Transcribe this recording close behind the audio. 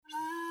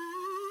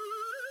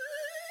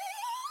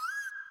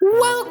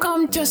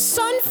Welcome to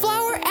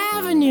Sunflower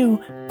Avenue,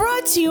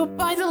 brought to you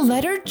by the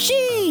letter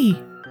G.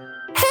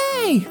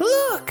 Hey,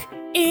 look,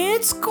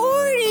 it's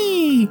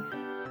Gordy.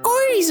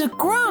 Gordy's a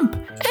grump,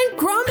 and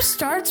grump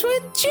starts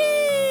with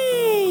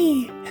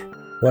G.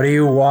 What do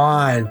you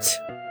want?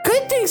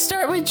 Good things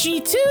start with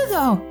G too,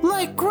 though,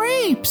 like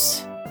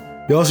grapes.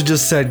 You also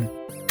just said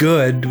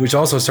good, which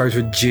also starts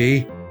with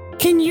G.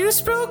 Can you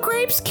spell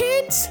grapes,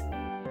 kids?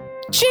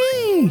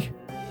 G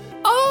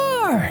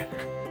R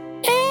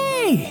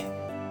A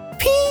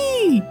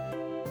P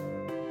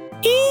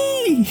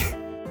E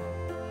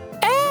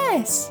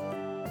S.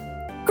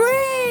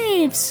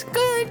 Grapes!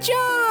 Good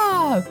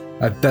job!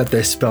 I bet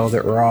they spelled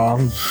it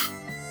wrong.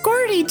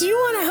 Gordy, do you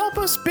want to help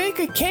us bake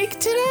a cake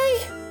today?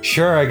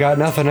 Sure, I got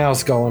nothing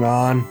else going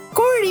on.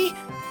 Gordy,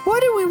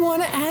 what do we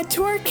want to add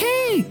to our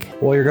cake?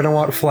 Well, you're gonna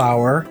want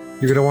flour,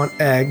 you're gonna want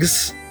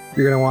eggs,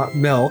 you're gonna want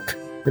milk,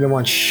 you're gonna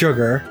want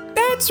sugar.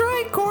 That's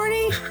right,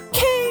 Gordy!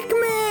 Cake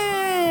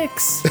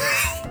mix!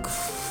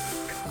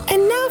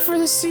 And now for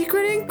the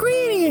secret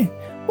ingredient.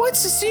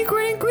 What's the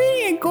secret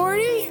ingredient,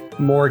 Gordy?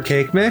 More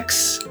cake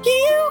mix?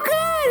 You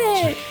got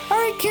it!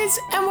 Alright, kids,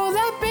 and while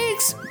that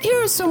bakes,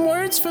 here are some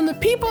words from the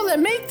people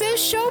that make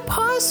this show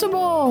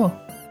possible.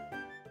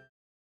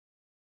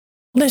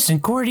 Listen,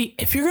 Gordy,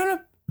 if you're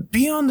gonna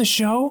be on the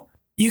show,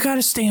 you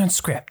gotta stay on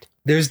script.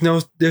 There's no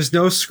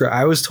script.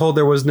 I was told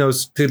there was no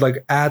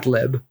ad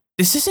lib.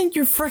 This isn't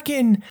your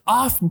freaking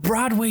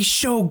off-Broadway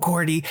show,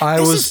 Gordy.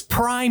 This is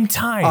prime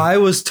time. I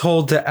was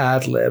told to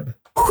ad lib.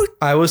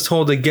 I was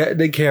told to get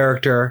the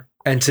character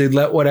and to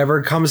let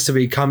whatever comes to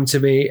me come to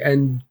me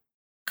and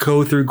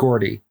go through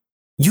Gordy.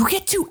 You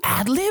get to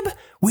ad-lib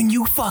when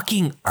you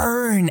fucking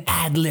earn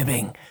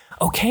ad-libbing,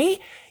 okay?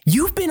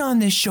 You've been on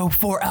this show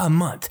for a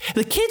month.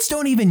 The kids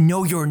don't even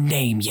know your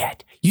name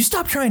yet. You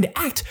stop trying to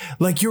act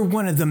like you're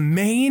one of the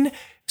main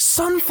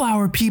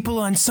sunflower people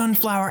on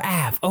Sunflower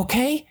Ave,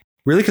 okay?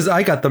 Really? Because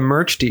I got the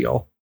merch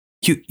deal.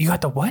 You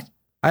got the what?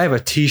 I have a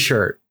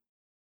t-shirt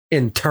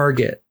in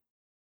Target.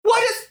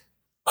 What is...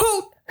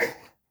 Who?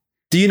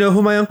 Do you know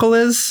who my uncle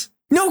is?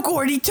 No,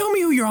 Gordy, tell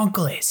me who your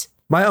uncle is.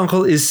 My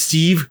uncle is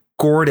Steve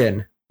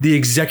Gordon, the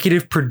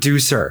executive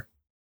producer.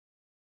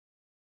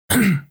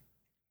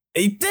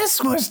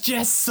 This was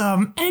just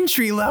some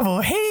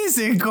entry-level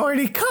hazing,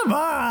 Gordy. Come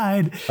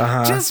on.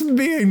 Just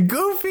being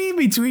goofy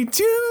between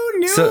two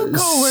new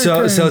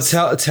coworkers.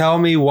 So tell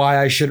me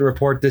why I should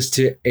report this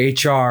to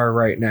HR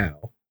right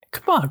now.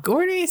 Come on,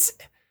 Gordy.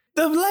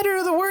 The letter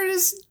of the word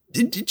is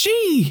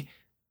G,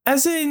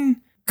 as in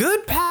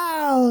good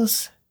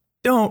pals.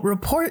 Don't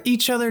report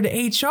each other to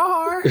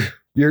HR.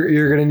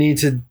 You're gonna need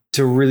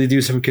to really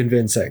do some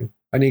convincing.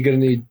 Gonna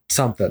need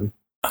something.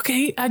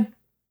 Okay,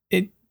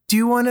 do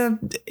you want to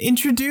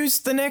introduce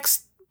the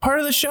next part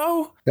of the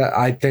show?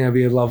 I think that'd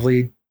be a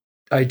lovely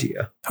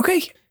idea.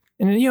 Okay,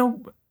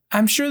 and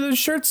I'm sure the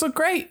shirts look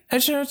great.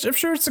 I'm sure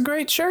it's a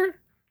great shirt.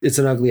 It's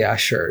an ugly ass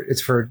shirt.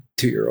 It's for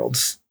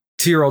 2-year-olds.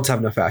 2-year-olds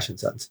have no fashion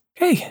sense.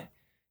 Hey,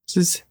 this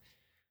is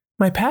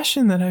my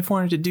passion that I've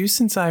wanted to do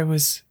since I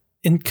was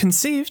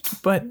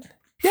conceived, but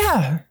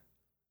yeah,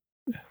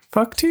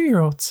 fuck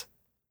 2-year-olds.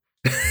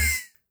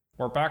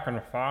 We're back in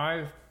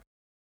 5.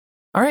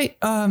 All right,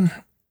 I'll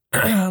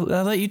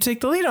let you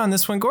take the lead on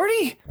this one,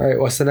 Gordy. All right,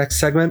 what's the next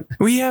segment?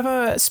 We have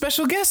a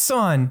special guest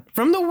on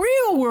from the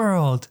real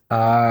world. Oh,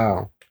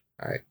 all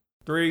right.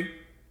 3,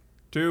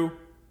 2.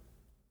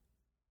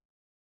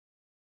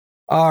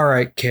 All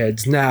right,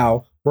 kids.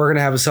 Now we're going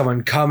to have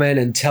someone come in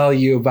and tell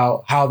you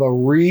about how the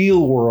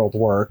real world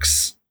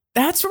works.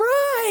 That's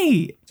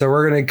right. So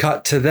we're going to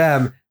cut to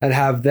them and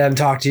have them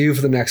talk to you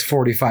for the next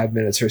 45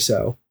 minutes or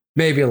so.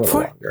 Maybe a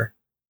little longer.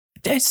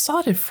 It's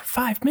slotted for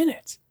 5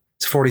 minutes.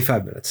 It's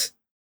 45 minutes.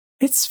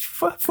 It's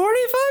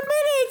 45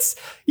 minutes!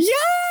 Yay!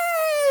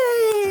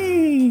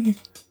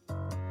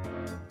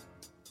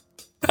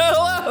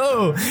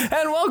 Hello,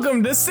 and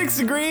welcome to 6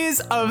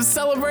 Degrees of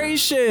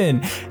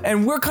Celebration.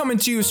 And we're coming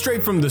to you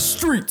straight from the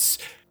streets.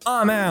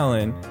 I'm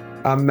Alan.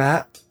 I'm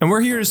Matt. And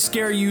we're here to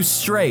scare you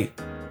straight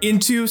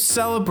into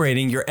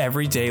celebrating your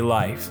everyday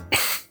life.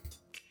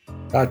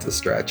 That's a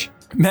stretch.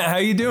 Matt, how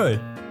you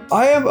doing?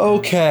 I am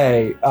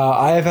okay.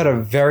 I have had a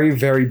very,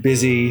 very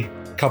busy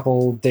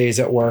couple days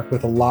at work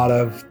with a lot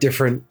of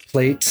different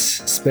plates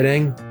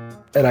spinning,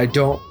 and I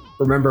don't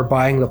remember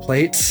buying the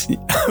plates.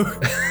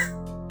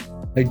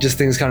 Like just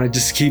things kind of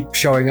just keep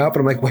showing up,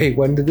 and I'm like, wait,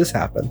 when did this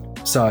happen?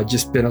 So I've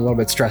just been a little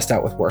bit stressed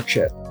out with work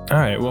shit. All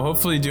right, well,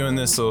 hopefully doing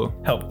this will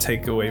help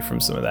take away from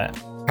some of that.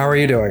 How are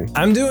you doing?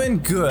 I'm doing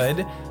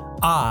good.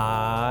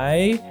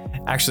 I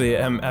actually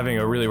am having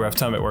a really rough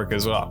time at work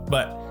as well,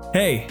 but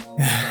hey,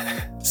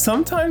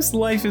 sometimes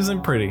life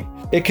isn't pretty.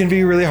 It can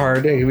be really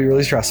hard. It can be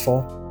really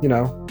stressful.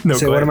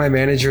 One of my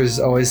managers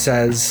always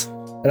says,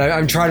 and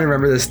I'm trying to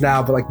remember this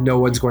now, but like no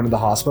one's going to the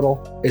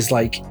hospital is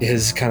like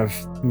his kind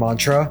of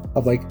mantra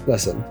of like,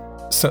 listen.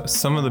 So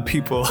some of the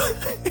people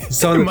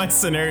in my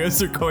scenarios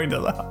are going to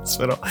the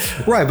hospital.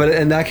 Right, but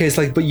in that case,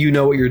 like, but you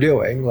know what you're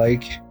doing.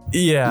 Like,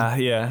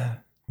 yeah.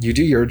 You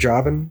do your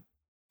job and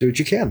do what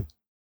you can.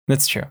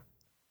 That's true.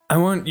 I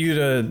want you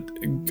to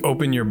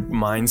open your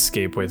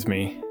mindscape with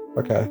me.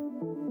 Okay.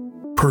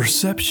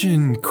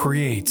 Perception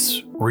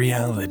creates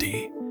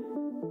reality.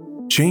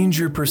 Change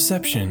your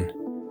perception,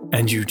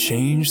 and you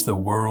change the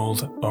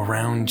world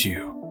around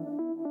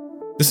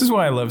you. This is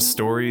why I love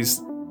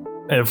stories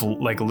of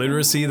like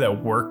literacy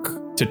that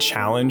work to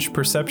challenge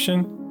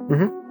perception.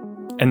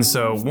 Mm-hmm. And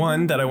so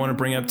one that I want to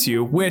bring up to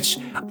you, which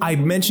I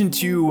mentioned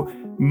to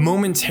you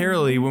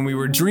momentarily when we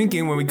were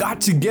drinking, when we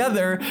got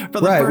together for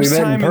the first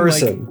time. Right, we met in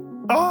person.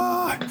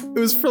 It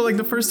was for like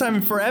the first time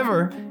in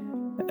forever.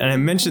 And I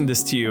mentioned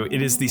this to you.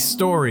 It is the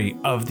story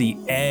of the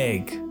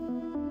egg.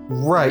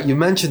 Right, you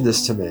mentioned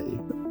this to me.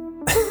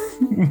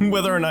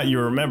 Whether or not you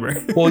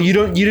remember. Well, you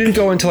didn't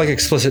go into like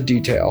explicit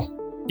detail.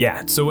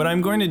 Yeah, so what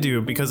I'm going to do,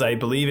 because I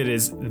believe it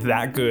is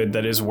that good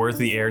that is worth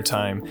the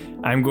airtime,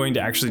 I'm going to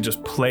actually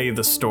just play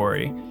the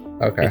story.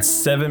 Okay. It's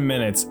 7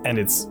 minutes and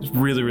it's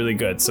really, really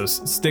good. So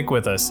stick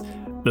with us.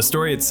 The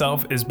story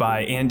itself is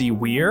by Andy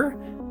Weir.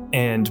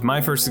 And my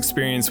first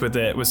experience with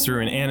it was through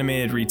an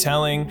animated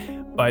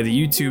retelling by the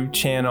YouTube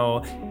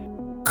channel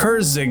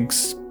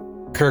Kurkazat?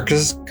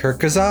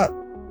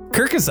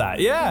 Kurkazat,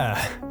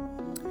 yeah.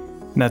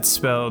 And that's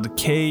spelled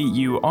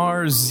Kurzgesagt.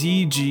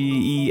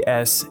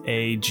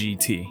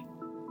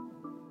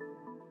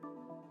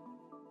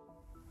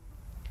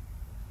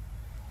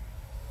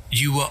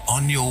 You were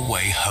on your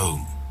way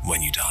home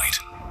when you died.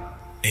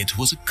 It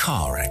was a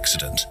car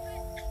accident.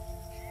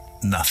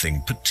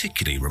 Nothing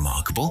particularly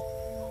remarkable,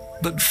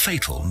 but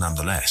fatal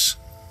nonetheless.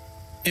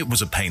 It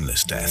was a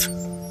painless death.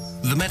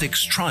 The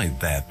medics tried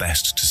their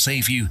best to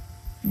save you,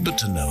 but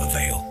to no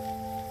avail.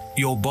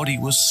 Your body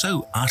was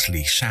so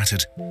utterly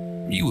shattered,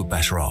 you were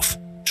better off,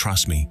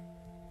 trust me.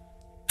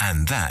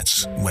 And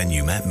that's when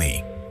you met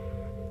me.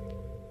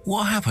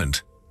 What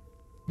happened?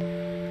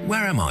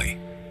 Where am I?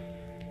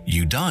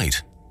 You died,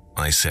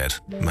 I said,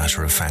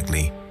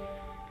 matter-of-factly.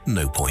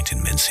 No point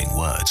in mincing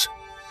words.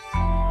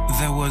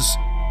 There was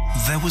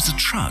a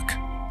truck,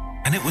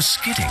 and it was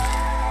skidding.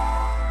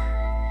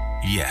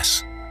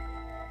 Yes.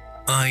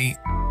 I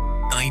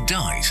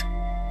died.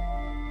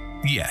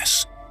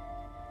 Yes.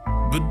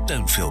 But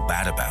don't feel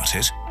bad about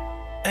it.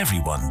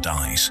 Everyone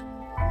dies.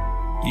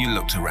 You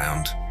looked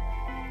around.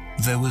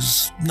 There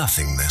was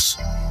nothingness.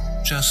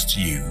 Just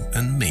you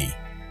and me.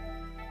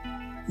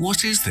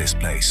 What is this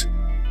place?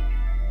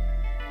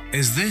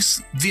 Is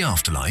this the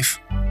afterlife?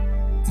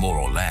 More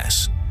or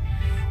less.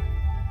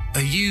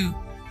 Are you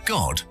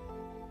God?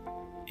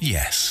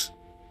 Yes,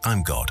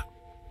 I'm God.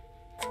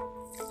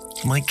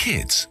 My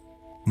kids?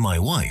 My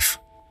wife?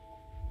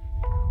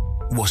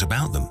 What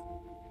about them?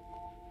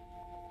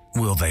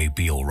 Will they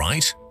be all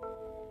right?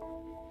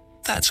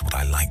 That's what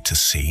I like to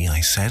see, I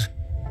said.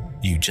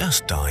 You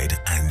just died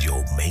and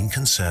your main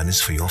concern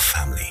is for your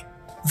family.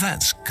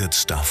 That's good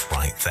stuff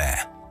right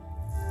there.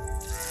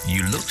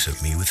 You looked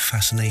at me with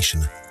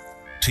fascination.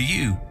 To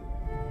you,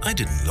 I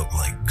didn't look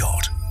like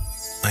God.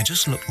 I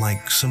just looked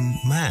like some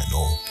man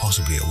or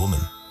possibly a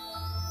woman.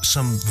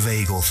 Some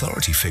vague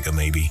authority figure,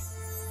 maybe.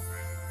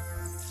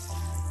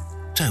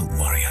 Don't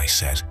worry, I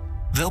said.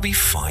 They'll be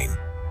fine.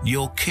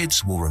 Your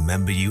kids will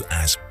remember you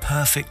as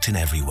perfect in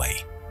every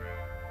way.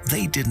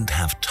 They didn't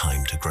have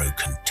time to grow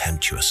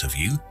contemptuous of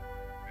you.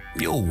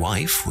 Your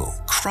wife will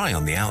cry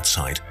on the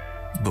outside,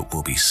 but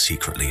will be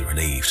secretly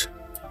relieved.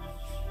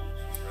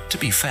 To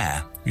be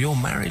fair, your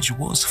marriage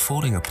was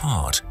falling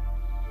apart.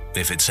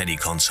 If it's any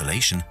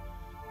consolation,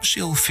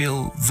 she'll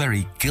feel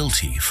very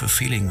guilty for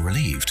feeling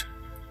relieved.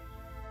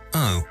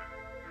 Oh,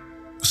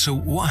 so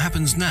what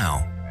happens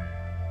now?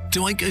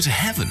 Do I go to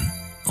heaven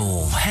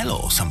or hell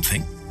or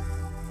something?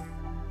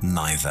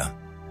 Neither.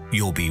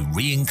 You'll be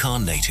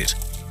reincarnated.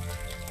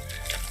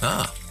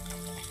 Ah.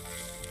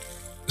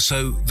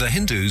 So the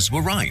Hindus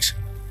were right.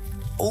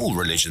 All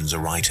religions are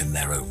right in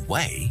their own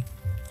way.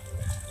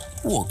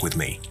 Walk with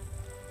me.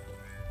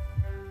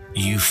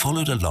 You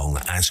followed along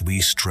as we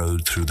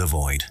strode through the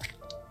void.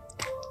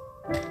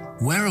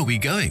 Where are we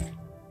going?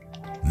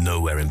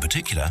 Nowhere in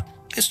particular.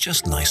 It's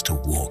just nice to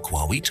walk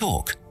while we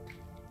talk.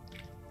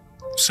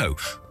 So,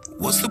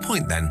 what's the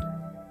point then?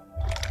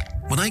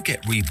 When I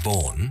get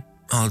reborn,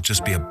 I'll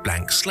just be a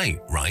blank slate,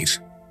 right?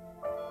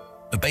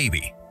 A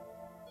baby.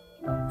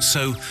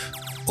 So,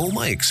 all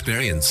my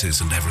experiences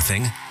and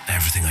everything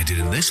I did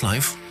in this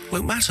life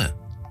won't matter.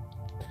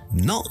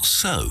 Not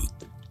so.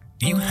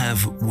 You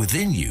have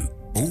within you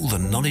all the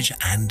knowledge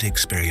and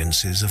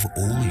experiences of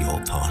all your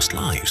past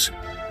lives.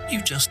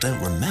 You just don't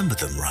remember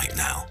them right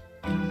now.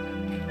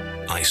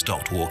 I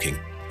stopped walking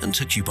and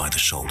took you by the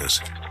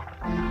shoulders.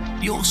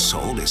 Your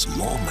soul is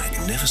more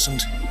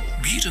magnificent,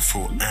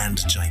 beautiful,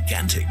 and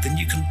gigantic than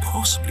you can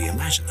possibly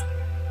imagine.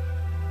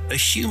 A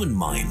human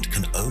mind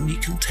can only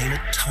contain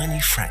a tiny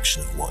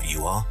fraction of what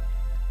you are.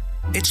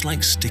 It's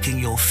like sticking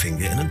your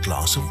finger in a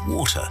glass of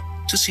water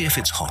to see if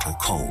it's hot or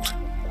cold.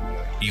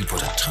 You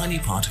put a tiny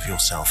part of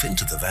yourself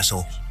into the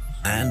vessel,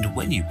 and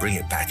when you bring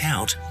it back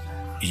out,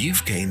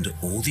 you've gained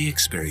all the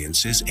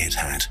experiences it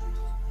had.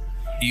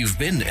 You've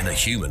been in a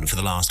human for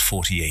the last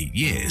 48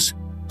 years,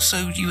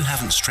 so you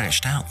haven't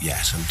stretched out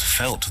yet and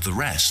felt the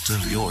rest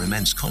of your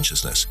immense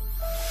consciousness.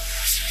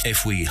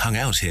 If we hung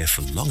out here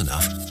for long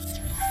enough,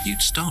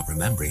 you'd start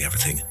remembering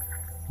everything.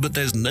 But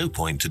there's no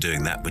point to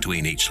doing that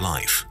between each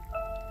life.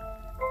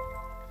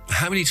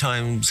 How many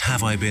times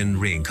have I been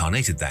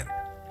reincarnated then?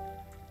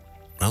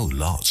 Oh,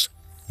 lots.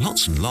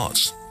 Lots and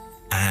lots.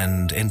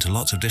 And into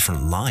lots of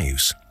different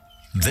lives.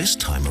 This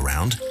time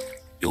around,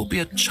 you'll be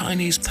a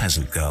Chinese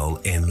peasant girl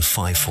in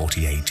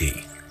 540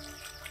 AD.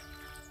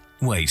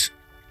 Wait,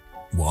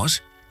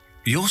 what?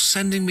 You're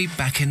sending me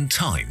back in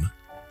time?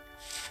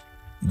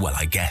 Well,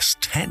 I guess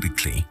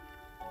technically,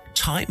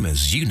 time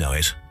as you know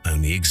it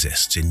only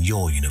exists in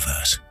your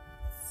universe.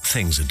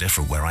 Things are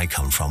different where I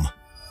come from.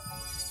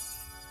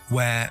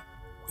 Where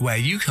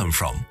you come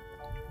from?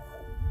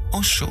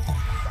 Oh, sure.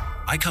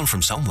 I come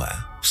from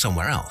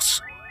somewhere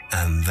else,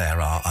 and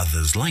there are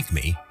others like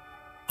me.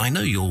 I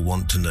know you'll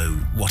want to know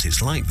what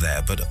it's like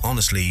there, but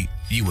honestly,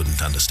 you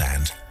wouldn't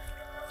understand.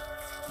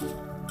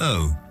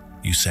 Oh,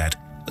 you said,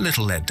 a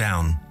little let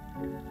down.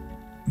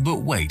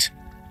 But wait,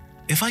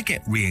 if I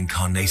get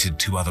reincarnated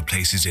to other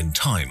places in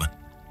time,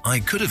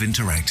 I could have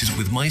interacted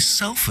with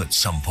myself at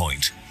some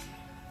point.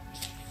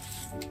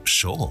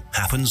 Sure,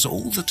 happens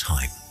all the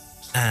time.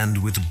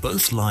 And with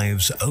both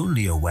lives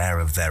only aware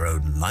of their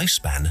own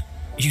lifespan,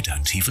 you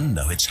don't even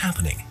know it's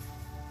happening.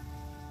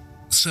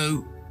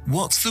 So,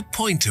 what's the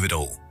point of it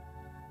all?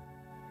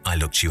 I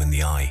looked you in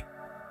the eye.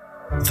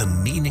 The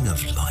meaning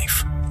of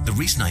life, the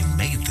reason I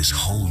made this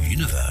whole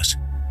universe,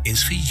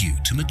 is for you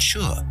to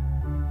mature.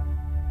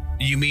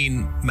 You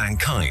mean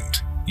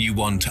mankind? You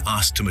want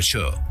us to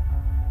mature?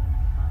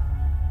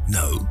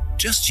 No,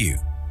 just you.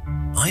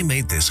 I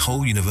made this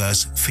whole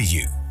universe for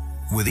you.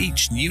 With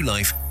each new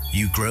life,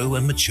 you grow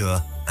and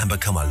mature and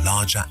become a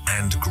larger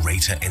and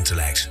greater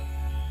intellect.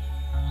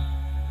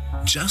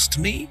 Just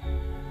me?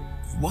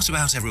 What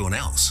about everyone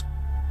else?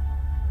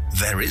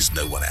 There is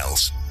no one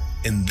else.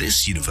 In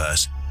this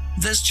universe,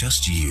 there's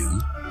just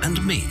you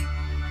and me.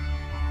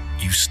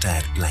 You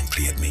stared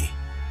blankly at me.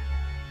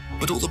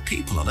 But all the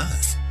people on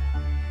Earth,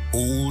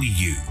 all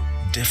you,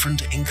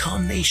 different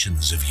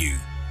incarnations of you.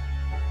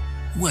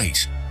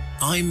 Wait,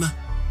 I'm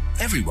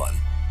everyone.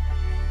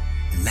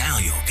 Now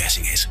you're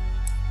getting it.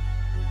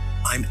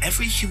 I'm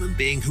every human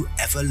being who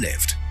ever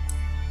lived.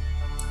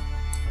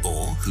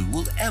 Or who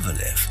will ever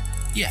live,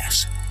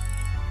 yes.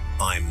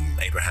 I'm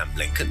Abraham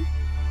Lincoln.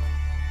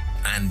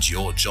 And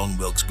you're John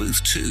Wilkes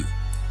Booth too.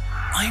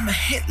 I'm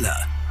Hitler,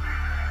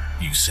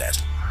 you said,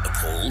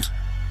 appalled.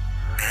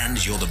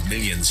 And you're the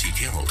millions he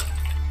killed.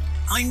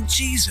 I'm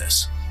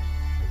Jesus.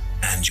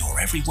 And you're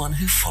everyone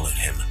who followed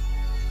him.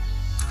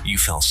 You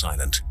fell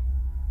silent.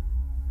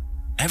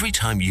 Every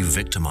time you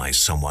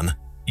victimized someone,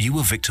 you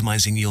were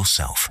victimizing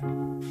yourself.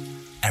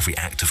 Every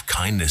act of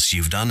kindness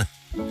you've done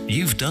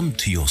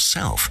to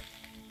yourself.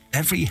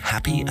 Every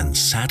happy and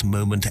sad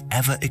moment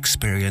ever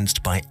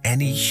experienced by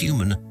any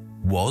human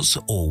was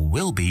or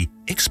will be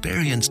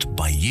experienced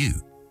by you.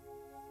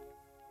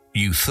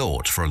 You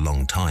thought for a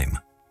long time.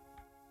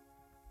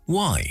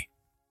 Why?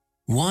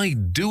 Why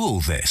do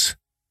all this?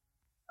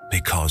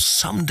 Because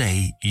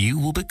someday you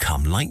will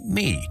become like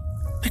me,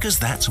 because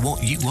that's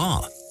what you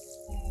are.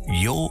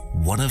 You're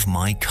one of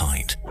my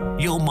kind.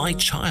 You're my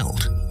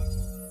child.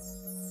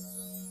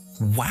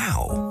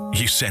 Wow,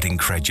 you said,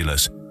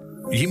 incredulous.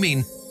 You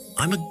mean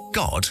I'm a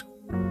god?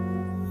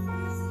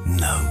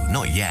 No,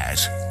 not yet.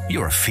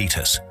 You're a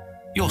fetus.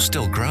 You're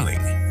still growing.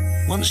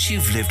 Once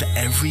you've lived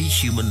every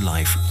human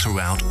life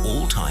throughout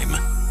all time,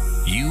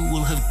 you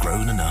will have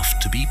grown enough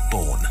to be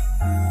born.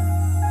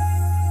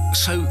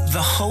 So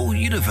the whole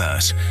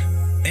universe,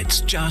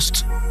 it's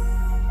just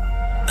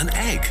an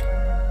egg,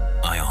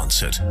 I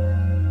answered.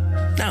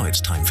 Now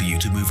it's time for you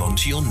to move on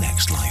to your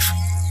next life.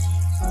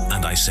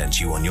 And I sent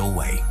you on your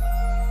way.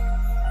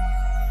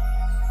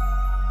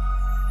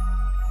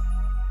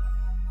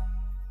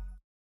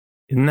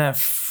 Isn't that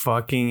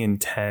fucking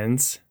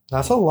intense?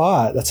 That's a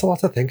lot. That's a lot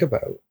to think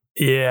about.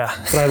 Yeah.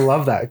 But I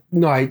love that.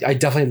 No, I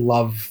definitely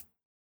love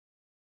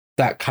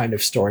that kind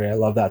of story. I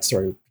love that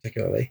story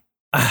particularly.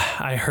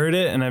 I heard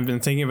it and I've been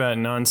thinking about it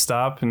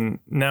nonstop. And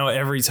now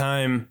every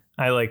time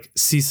I like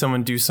see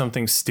someone do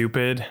something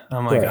stupid,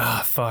 I'm like,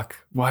 fuck,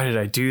 why did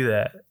I do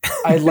that?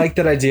 I like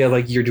that idea.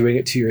 Like you're doing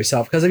it to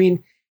yourself. Because I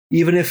mean,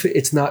 even if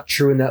it's not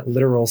true in that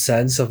literal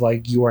sense of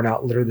like, you are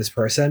not literally this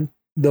person,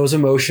 those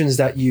emotions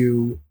that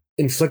you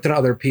inflict on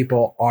other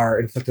people are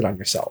inflicted on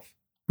yourself.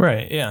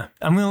 Right. Yeah.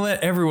 I'm going to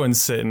let everyone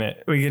sit in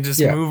it. We can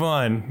just move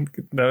on.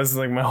 That was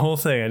like my whole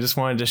thing. I just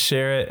wanted to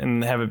share it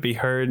and have it be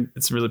heard.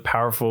 It's really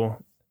powerful.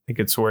 I think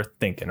it's worth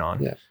thinking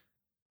on. Yeah.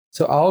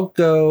 So I'll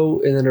go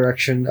in the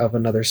direction of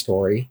another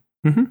story.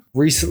 Mm-hmm.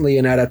 Recently,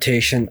 an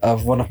adaptation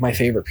of one of my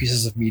favorite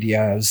pieces of media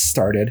has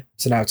started.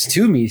 So now it's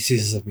two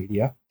pieces of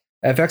media.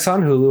 FX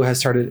on Hulu has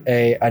started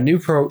a new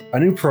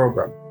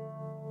program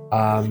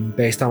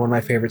based on one of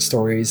my favorite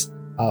stories,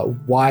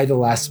 Y: The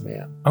Last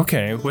Man.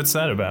 Okay. What's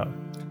that about?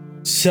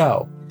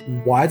 So,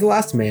 Y: The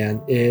Last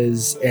Man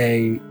is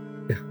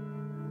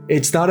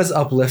it's not as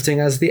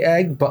uplifting as The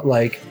Egg, but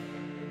like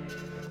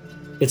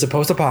It's a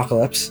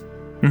post-apocalypse.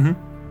 Mhm.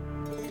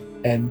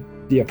 And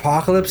the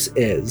apocalypse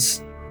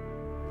is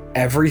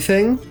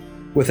everything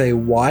with a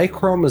Y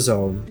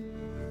chromosome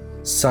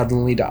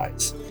suddenly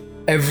dies.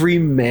 Every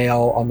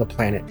male on the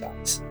planet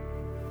dies.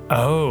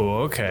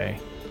 Oh, okay.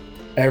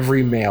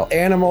 Every male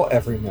animal,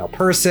 every male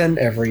person,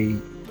 every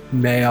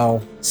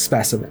male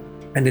specimen.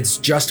 And it's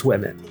just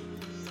women.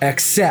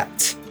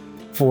 Except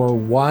for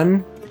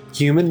one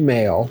human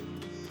male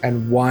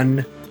and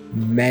one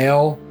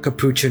male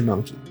capuchin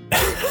monkey.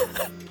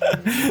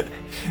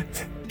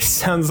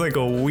 Sounds like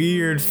a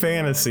weird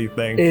fantasy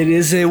thing. It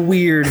is a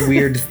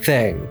weird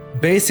thing.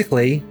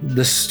 Basically,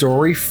 the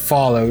story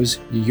follows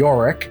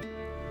Yorick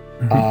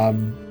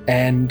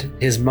and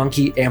his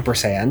monkey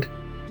Ampersand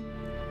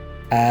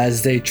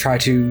as they try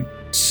to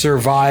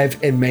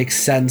survive and make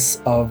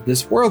sense of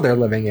this world they're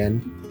living in,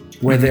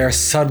 where they're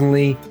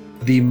suddenly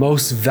the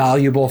most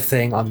valuable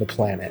thing on the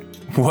planet.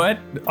 What?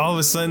 All of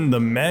a sudden, the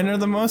men are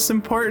the most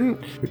important?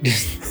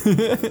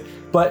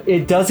 But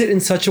it does it in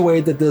such a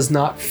way that does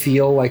not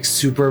feel like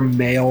super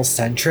male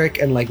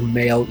centric and like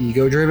male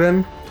ego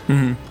driven.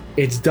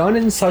 It's done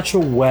in such a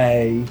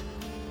way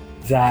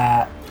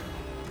that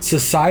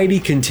society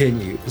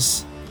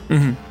continues.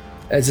 And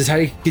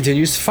society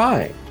continues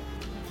fine.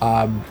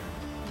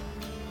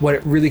 What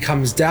it really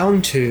comes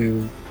down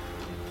to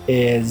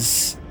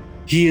is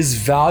he is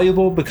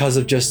valuable because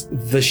of just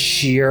the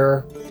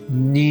sheer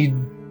need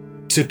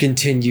to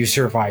continue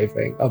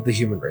surviving of the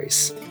human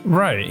race.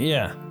 Right,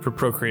 yeah, for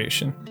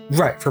procreation.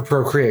 Right, for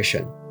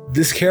procreation.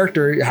 This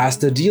character has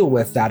to deal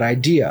with that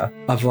idea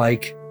of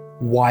like,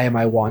 why am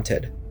I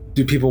wanted?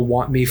 Do people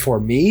want me for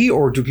me,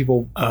 or do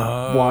people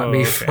want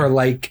me for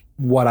like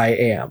what I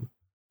am?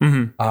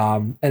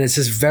 And it's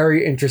this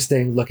very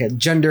interesting look at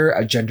gender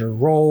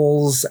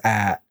roles,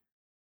 at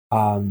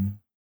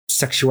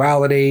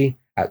sexuality,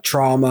 at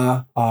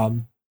trauma,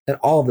 and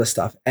all of this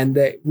stuff. And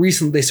they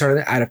recently started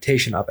an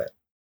adaptation of it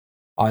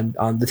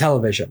on the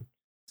television.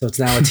 So it's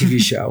now a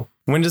TV show.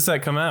 When does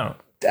that come out?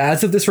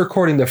 As of this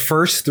recording, the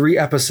first 3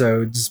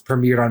 episodes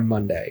premiered on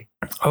Monday.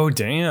 Oh,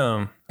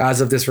 damn. As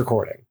of this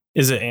recording.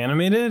 Is it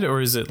animated or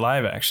is it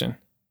live action?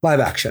 Live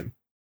action.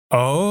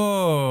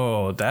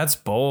 Oh, that's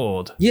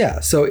bold.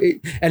 Yeah. So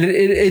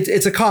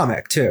it's a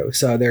comic too.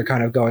 So they're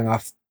kind of going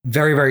off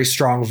very, very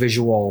strong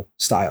visual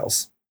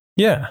styles.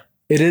 Yeah.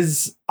 It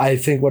is, I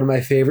think, one of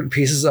my favorite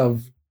pieces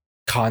of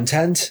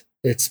content.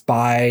 It's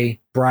by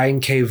Brian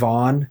K.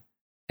 Vaughan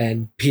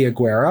and Pia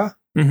Guerra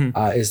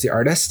is the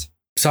artist.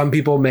 Some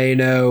people may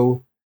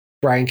know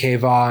Brian K.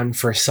 Vaughan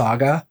for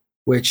Saga,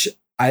 which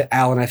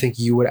Alan, I think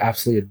you would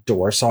absolutely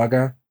adore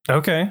Saga.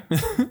 Okay.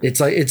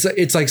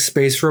 it's like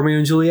Space Romeo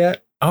and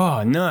Juliet.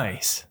 Oh,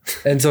 nice.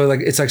 And so like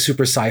it's like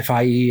super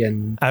sci-fi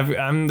and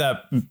I'm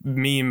that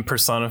meme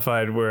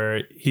personified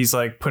where he's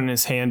like putting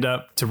his hand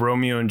up to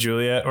Romeo and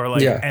Juliet or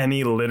like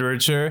any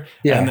literature.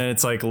 Yeah. And then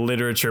it's like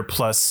literature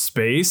plus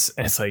space.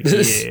 And it's like,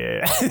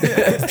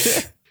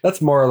 yeah. That's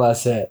more or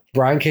less it.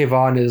 Brian K.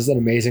 Vaughan is an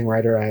amazing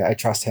writer. I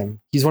trust him.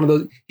 He's one of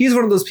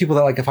those people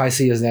that like if I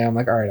see his name, I'm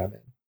like, all right, I'm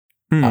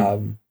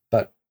in.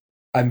 But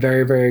I'm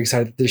very, very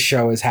excited that this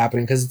show is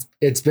happening because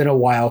it's been a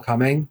while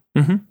coming.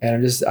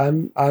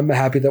 And I'm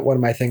happy that one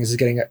of my things is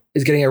getting a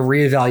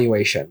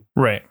reevaluation.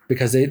 Right.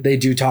 Because they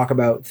do talk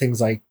about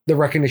things like the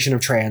recognition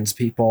of trans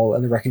people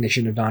and the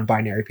recognition of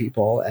non-binary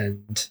people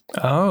and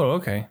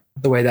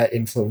the way that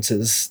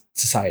influences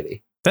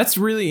society. That's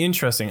really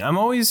interesting. I'm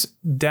always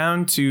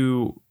down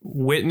to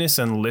witness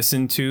and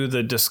listen to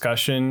the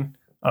discussion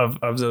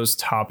of those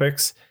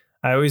topics.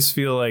 I always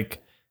feel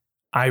like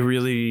I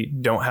really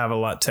don't have a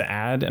lot to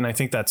add. And I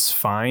think that's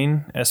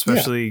fine,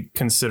 especially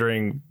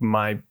considering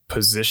my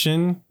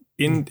position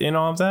in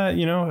all of that,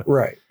 you know,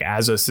 right.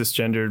 As a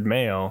cisgendered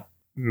male,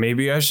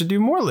 maybe I should do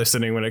more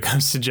listening when it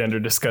comes to gender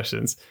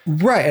discussions.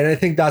 Right. And I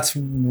think that's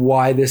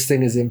why this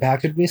thing has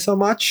impacted me so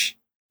much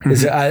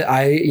is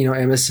I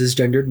am a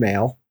cisgendered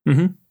male.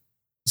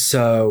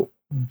 So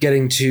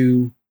getting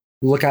to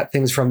look at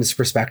things from this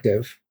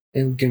perspective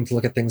and getting to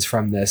look at things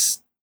from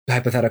this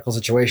hypothetical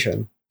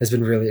situation has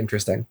been really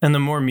interesting. And the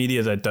more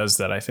media that does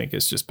that, I think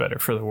is just better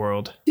for the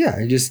world. Yeah.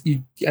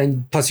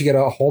 And plus you get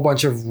a whole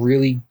bunch of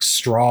really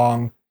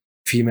strong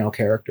female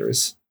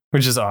characters.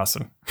 Which is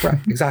awesome. Right.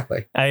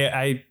 Exactly.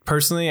 I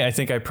personally, I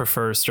think I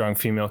prefer strong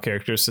female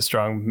characters to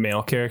strong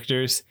male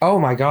characters. Oh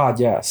my God.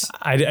 Yes.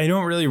 I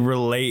don't really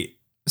relate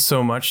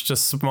so much to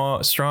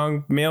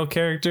strong male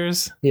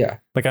characters. Yeah.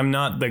 Like I'm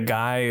not the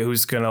guy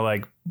who's going to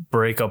like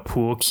break a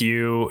pool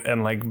cue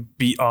and like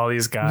beat all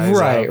these guys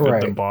up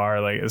at the bar.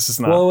 Like it's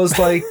just not. Well, it was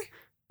like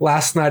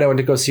last night I went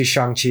to go see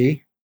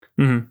Shang-Chi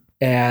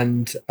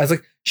and I was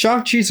like,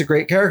 Shang-Chi's a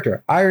great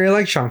character. I really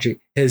like Shang-Chi.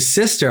 His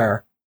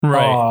sister.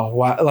 Right. Oh,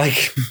 wow.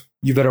 Like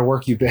you better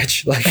work, you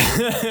bitch.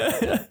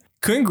 Like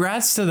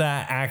congrats to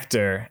that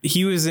actor.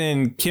 He was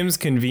in Kim's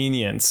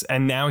Convenience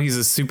and now he's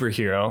a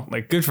superhero.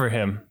 Like good for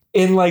him.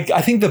 In like,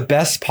 I think the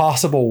best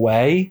possible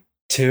way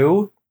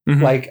too.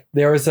 Like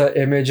there was an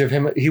image of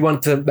him. He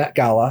went to Met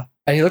Gala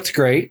and he looked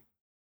great.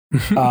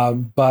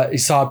 But he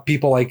saw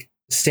people like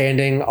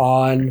standing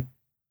on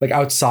like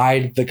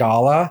outside the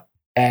gala,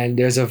 and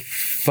there's a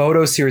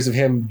photo series of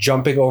him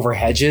jumping over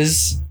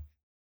hedges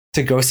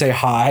to go say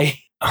hi.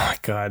 Oh my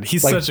God,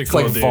 he's Like, such a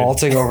cool like dude.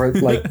 vaulting over.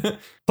 Like,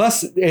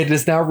 plus it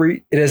is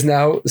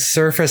now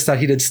surfaced that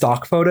he did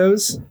stock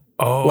photos,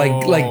 Oh,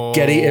 like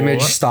Getty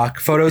Image stock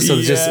photos. So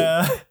just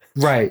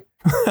right.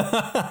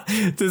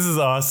 This is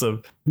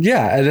awesome.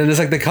 Yeah, and then there's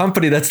like the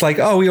company that's like,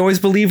 oh, we always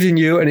believed in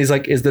you, and he's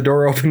like, is the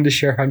door open to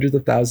share hundreds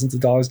of thousands of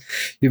dollars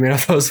you made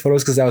off those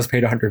photos because I was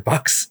paid $100?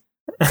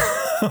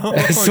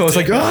 So it's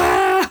like,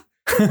 ah,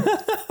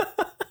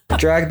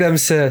 drag them,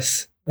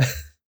 sis.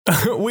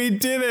 We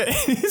did it.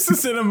 This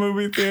is in a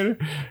movie theater.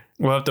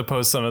 We'll have to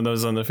post some of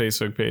those on the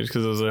Facebook page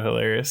because those are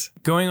hilarious.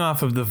 Going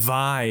off of the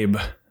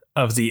vibe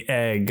of the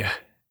egg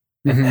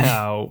and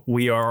how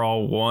we are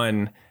all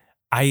one.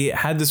 I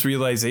had this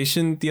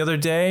realization the other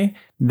day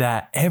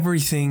that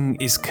everything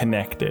is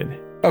connected.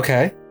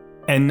 Okay.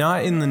 And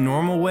not in the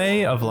normal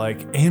way of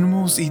like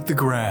animals eat the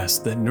grass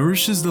that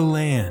nourishes the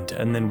land,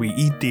 and then we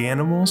eat the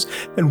animals,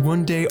 and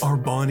one day our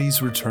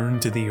bodies return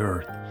to the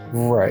earth.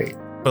 Right.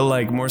 But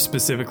like more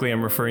specifically,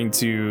 I'm referring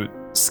to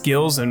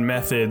skills and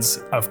methods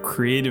of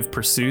creative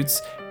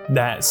pursuits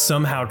that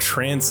somehow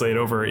translate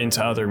over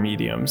into other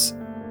mediums.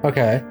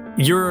 Okay.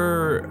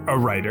 You're a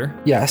writer.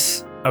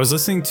 Yes. I was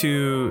listening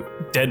to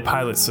Dead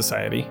Pilot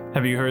Society.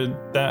 Have you heard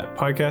that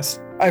podcast?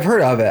 I've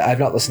heard of it. I've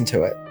not listened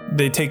to it.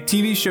 They take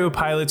TV show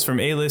pilots from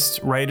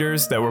A-list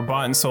writers that were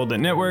bought and sold at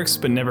networks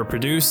but never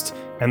produced,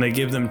 and they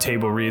give them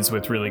table reads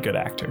with really good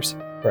actors.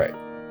 Right.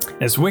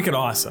 It's wicked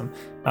awesome.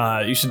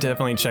 You should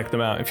definitely check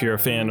them out if you're a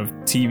fan of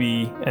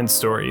TV and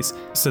stories.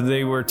 So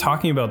they were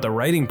talking about the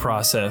writing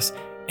process,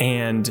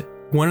 and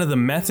one of the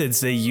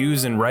methods they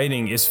use in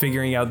writing is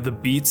figuring out the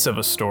beats of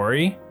a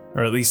story,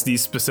 or at least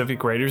these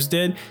specific writers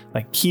did,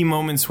 like key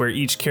moments where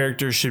each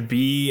character should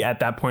be at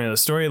that point of the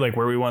story, like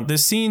where we want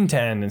this scene to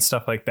end and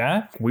stuff like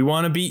that. We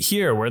want a beat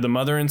here where the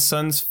mother and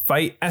son's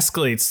fight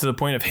escalates to the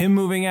point of him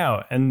moving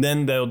out, and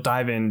then they'll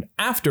dive in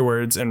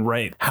afterwards and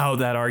write how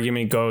that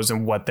argument goes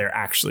and what they're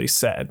actually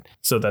said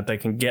so that they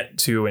can get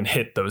to and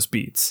hit those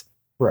beats.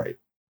 Right.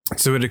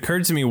 So it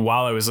occurred to me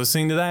while I was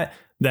listening to that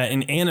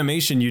in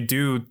animation, you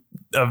do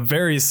a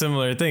very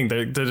similar thing.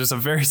 There's a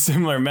very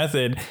similar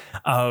method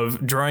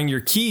of drawing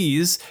your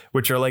keys,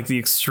 which are like the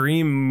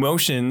extreme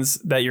motions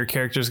that your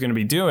character is going to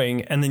be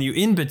doing. And then you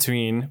in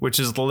between,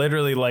 which is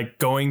literally like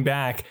going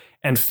back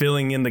and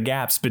filling in the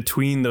gaps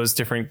between those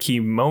different key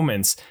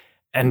moments.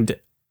 And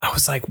I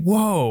was like,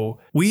 whoa,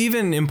 we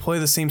even employ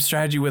the same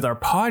strategy with our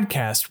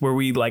podcast where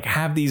we like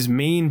have these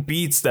main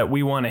beats that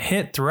we want to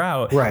hit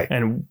throughout. Right.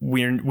 And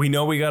we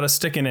know we got to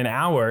stick in an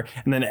hour,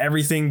 and then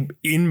everything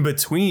in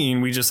between,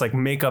 we just like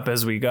make up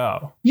as we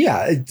go.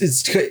 Yeah. It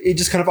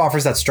just kind of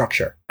offers that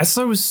structure. I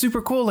thought it was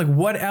super cool. Like,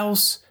 what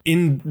else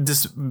in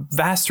this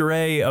vast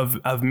array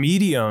of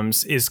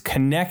mediums is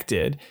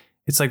connected?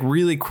 It's like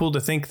really cool to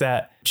think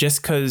that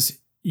just because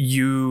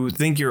you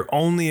think you're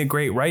only a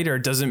great writer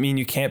doesn't mean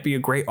you can't be a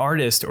great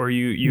artist, or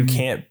you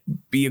can't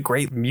be a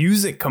great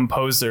music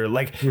composer.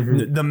 Like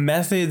the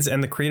methods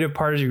and the creative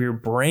part of your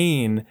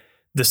brain,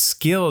 the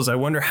skills, I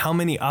wonder how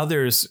many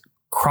others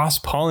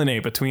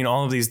cross-pollinate between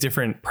all of these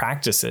different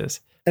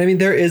practices. I mean,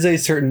 there is a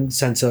certain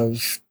sense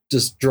of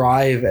just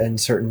drive and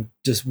certain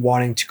just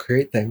wanting to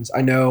create things.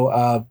 I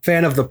know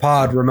fan of the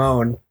pod,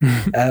 Ramon,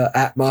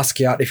 at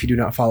Moscow, if you do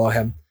not follow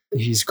him,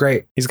 he's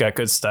great. He's got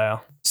good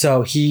style.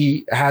 So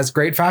he has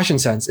great fashion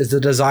sense. Is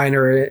a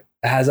designer,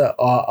 has a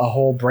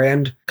whole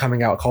brand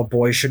coming out called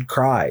Boys Should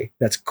Cry.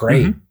 That's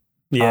great.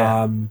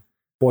 Yeah.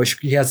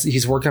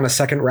 He's working on a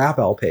second rap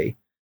LP.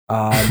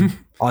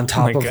 On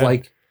top of God.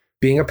 like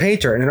being a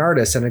painter and an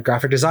artist and a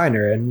graphic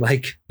designer and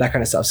like that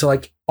kind of stuff. So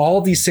like all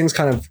these things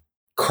kind of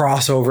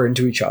cross over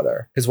into each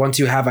other, because once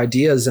you have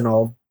ideas and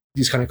all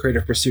these kind of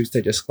creative pursuits,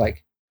 they just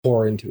like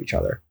pour into each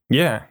other.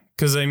 Yeah.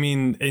 Because I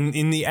mean,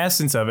 in the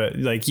essence of it,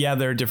 like, yeah,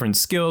 there are different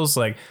skills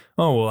like,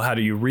 oh, well, how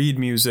do you read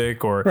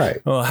music? Or,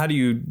 Right. well, how do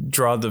you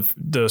draw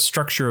the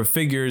structure of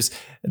figures?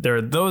 There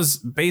are those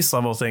base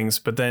level things.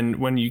 But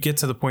then when you get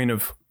to the point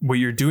of what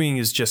you're doing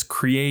is just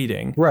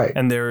creating. Right.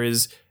 And there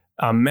is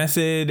a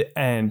method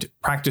and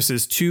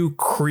practices to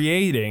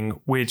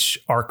creating,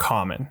 which are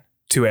common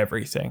to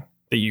everything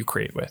that you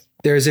create with.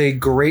 There's a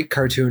great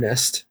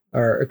cartoonist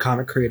or a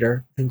comic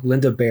creator. I think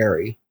Linda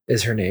Barry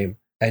is her name.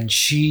 And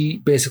she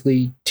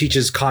basically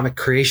teaches comic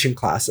creation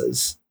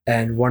classes.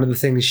 And one of the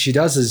things she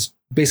does is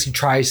basically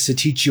tries to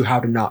teach you how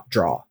to not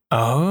draw.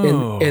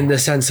 Oh. In the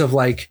sense of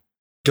like,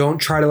 don't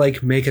try to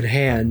like make a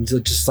hand,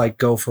 just like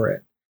go for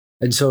it.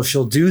 And so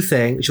she'll do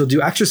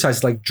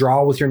exercises like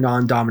draw with your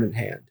non-dominant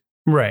hand,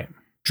 Right.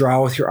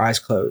 draw with your eyes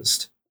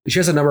closed. She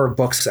has a number of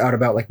books out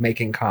about like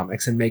making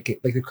comics and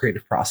making like the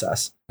creative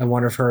process. And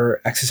one of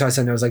her exercises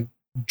I know is like,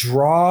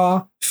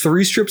 draw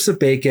 3 strips of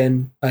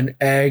bacon, an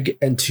egg,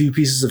 and 2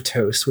 pieces of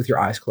toast with your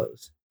eyes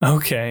closed.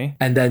 Okay.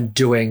 And then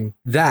doing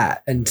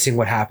that and seeing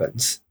what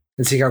happens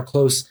and seeing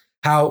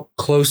how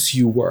close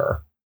you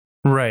were.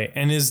 Right.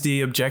 And is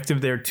the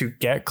objective there to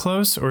get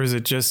close, or is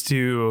it just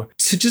to...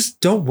 So just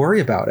don't worry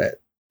about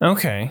it.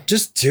 Okay.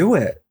 Just do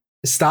it.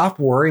 stop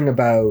worrying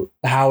about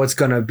how it's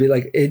going to be,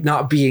 like it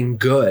not being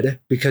good,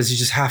 because you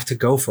just have to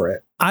go for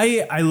it.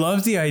 I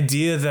love the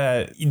idea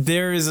that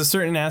there is a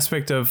certain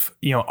aspect of,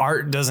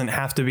 art doesn't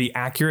have to be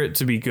accurate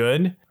to be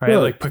good, right?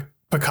 Really? Like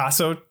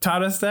Picasso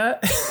taught us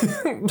that.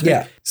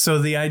 Yeah. So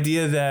the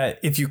idea that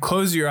if you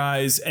close your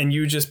eyes and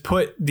you just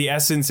put the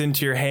essence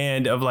into your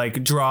hand of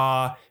like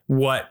draw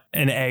what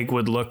an egg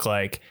would look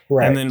like,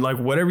 Right. and then like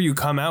whatever you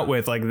come out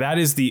with, like that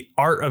is the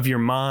art of your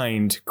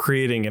mind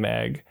creating an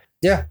egg.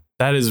 Yeah.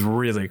 That is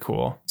really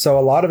cool. So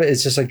a lot of it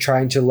is just like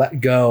trying to let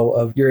go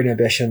of your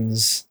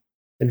inhibitions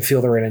and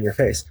feel the rain on your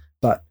face.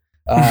 But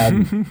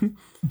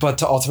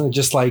to ultimately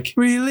just like,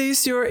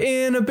 Release your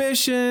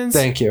inhibitions.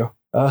 thank you.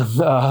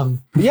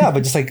 Yeah,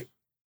 but just like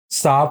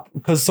stop,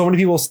 because so many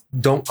people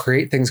don't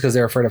create things because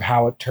they're afraid of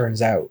how it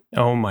turns out.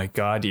 Oh my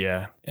God.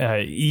 Yeah.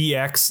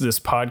 EX this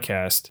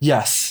podcast.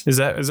 Yes. Is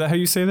that how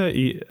you say that?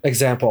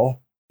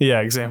 Example.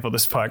 Yeah, example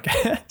this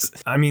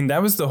podcast. I mean,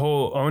 that was the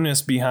whole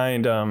onus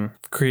behind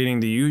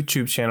creating the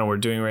YouTube channel we're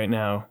doing right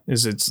now.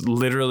 Is it's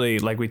literally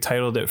like we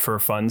titled it for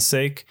fun's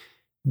sake,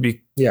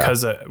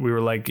 because we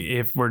were like,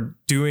 if we're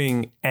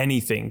doing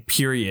anything,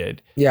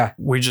 period, Yeah.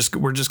 we're just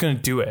gonna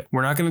do it.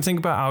 We're not gonna think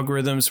about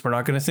algorithms. We're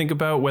not gonna think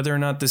about whether or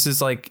not this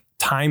is like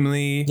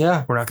timely.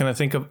 Yeah. We're not gonna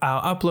think of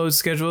our upload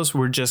schedules.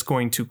 We're just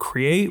going to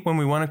create when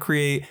we want to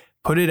create,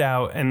 put it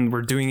out, and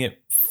we're doing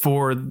it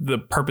for the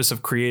purpose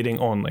of creating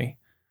only.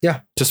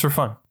 Yeah. Just for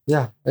fun.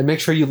 Yeah. And make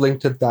sure you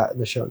link to that in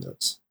the show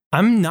notes.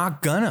 I'm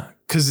not gonna,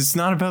 because it's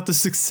not about the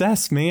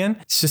success, man.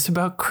 It's just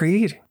about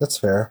creating. That's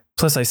fair.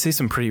 Plus, I say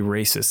some pretty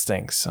racist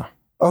things. So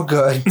Oh,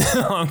 good.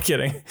 no, I'm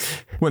kidding.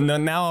 Well,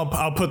 now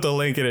I'll put the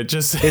link in it.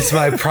 Just It's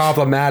my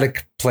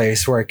problematic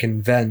place where I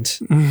can vent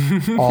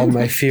all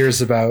my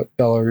fears about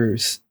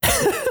Belarus.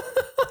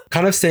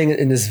 Kind of staying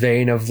in this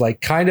vein of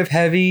like kind of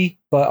heavy,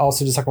 but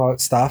also just talking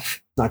about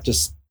stuff, not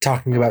just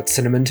talking about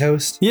cinnamon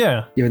toast,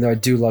 Yeah, even though I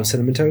do love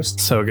cinnamon toast.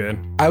 so good.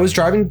 I was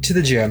driving to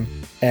the gym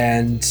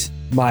and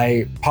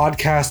my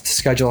podcast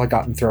schedule had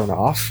gotten thrown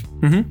off.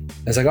 Mm-hmm.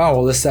 I was like, oh,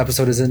 well, this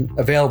episode isn't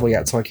available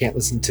yet, so I can't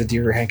listen to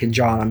Dear Hank and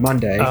John on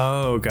Monday.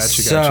 Oh,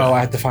 gotcha. So I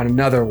had to find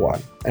another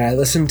one. And I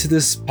listened to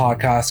this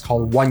podcast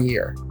called 1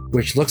 Year,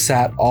 which looks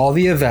at all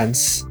the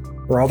events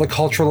or all the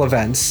cultural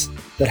events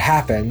that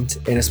happened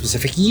in a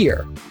specific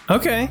year.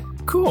 Okay,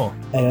 cool.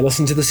 And I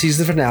listened to the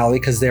season finale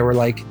because they were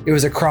like, it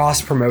was a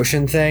cross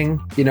promotion thing.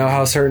 You know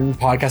how certain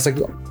podcasts,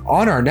 like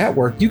on our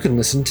network, you can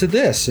listen to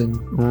this. And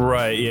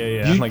Right,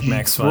 yeah. Like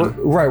Max Fun.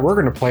 we're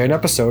going to play an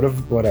episode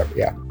of whatever.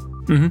 Yeah.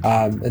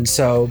 Mhm. And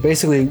so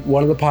basically,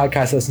 one of the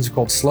podcasts I listened to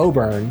called Slow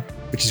Burn,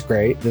 which is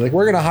great. They're like,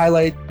 we're going to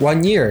highlight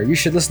 1 year. You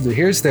should listen to it.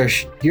 Here's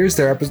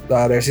their episode,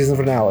 their season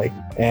finale.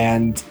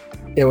 And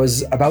it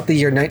was about the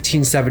year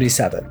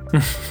 1977.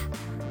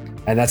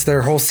 And that's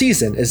their whole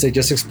season, is they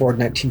just explored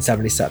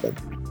 1977.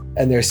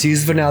 And their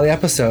season finale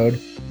episode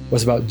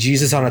was about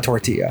Jesus on a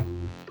tortilla.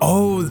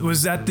 Oh,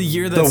 was that the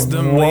year that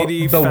the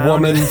lady the found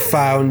woman it?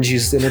 found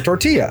Jesus in a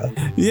tortilla.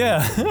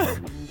 Yeah.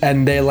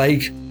 And they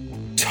like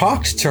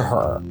talked to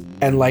her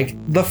and like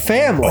the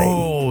family.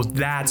 Oh,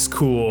 that's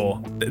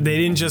cool. They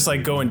didn't just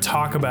like go and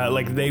talk about it.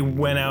 Like they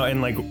went out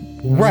and like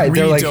Right,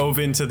 they're like, dove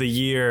into the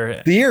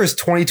year. the year is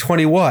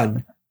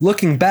 2021.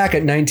 Looking back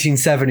at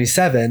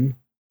 1977,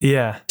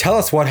 Yeah. tell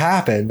us what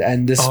happened.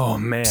 And this Oh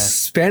man.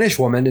 Spanish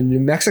woman in New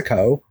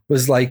Mexico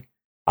was like,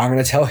 I'm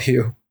going to tell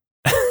you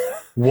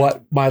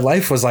what my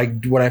life was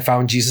like when I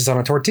found Jesus on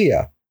a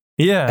tortilla.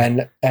 Yeah.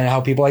 And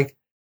how people like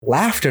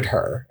laughed at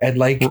her and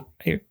like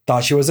Right.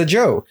 thought she was a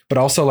joke, but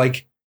also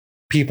like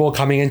people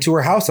coming into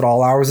her house at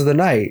all hours of the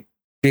night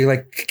being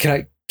like,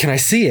 can I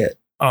see it?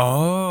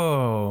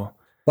 Oh.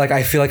 Like,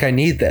 I feel like I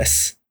need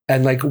this,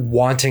 and like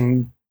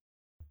wanting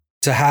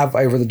to have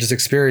a religious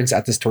experience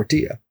at this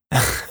tortilla.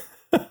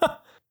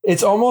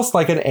 It's almost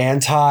like an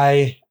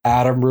anti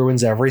Adam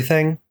ruins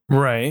everything,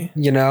 Right.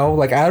 you know,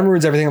 like Adam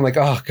ruins everything. I'm like,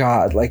 oh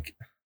God, like,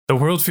 The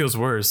world feels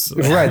worse.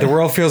 right. The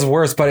world feels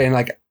worse, but in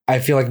like, I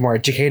feel like more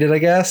educated, I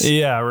guess.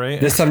 Yeah, right.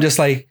 This, I'm just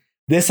like,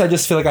 I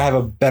just feel like I have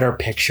a better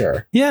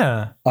picture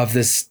Yeah. of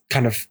this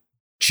kind of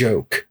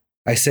joke.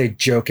 I say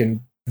joke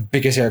in the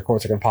biggest air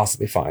quotes I can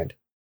possibly find.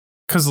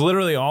 Because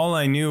literally all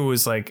I knew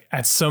was like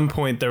at some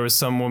point there was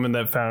some woman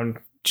that found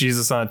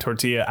Jesus on a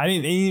tortilla. I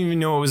didn't even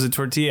know it was a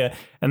tortilla.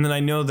 And then I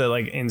know that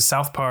like in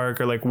South Park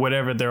or like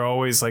whatever, they're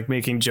always like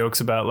making jokes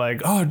about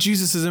like, oh,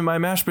 Jesus is in my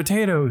mashed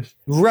potatoes.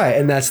 Right.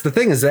 And that's the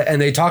thing is that,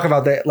 and they talk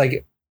about that,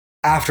 like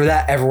after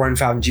that, everyone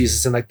found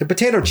Jesus in like the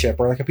potato chip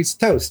or like a piece of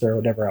toast or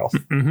whatever else.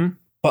 Mm-hmm.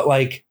 But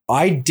like,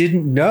 I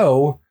didn't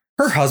know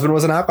her husband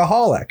was an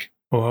alcoholic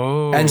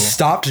Whoa. and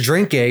stopped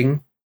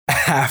drinking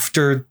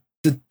after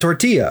the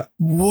tortilla.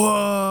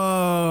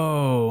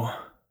 Whoa.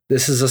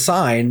 This is a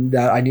sign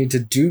that I need to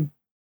do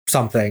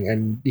something.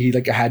 And he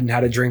like hadn't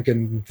had a drink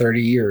in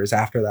 30 years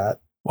after that.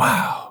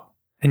 Wow.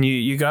 And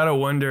you gotta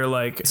wonder,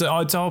 like, it's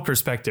all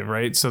perspective,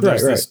 right? So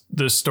there's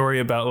this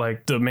story about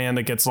like the man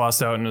that gets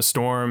lost out in a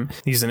storm.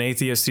 He's an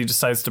atheist. He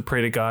decides to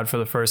pray to God for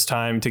the first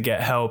time to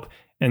get help.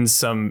 And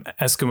some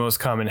Eskimos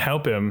come and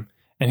help him.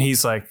 And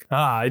he's like,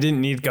 I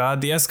didn't need God.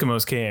 The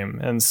Eskimos came.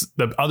 And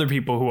the other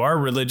people who are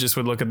religious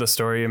would look at the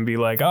story and be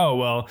like, oh,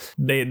 well,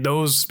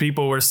 those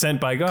people were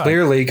sent by God.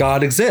 Clearly,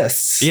 God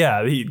exists.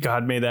 Yeah,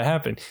 God made that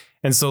happen.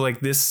 And so like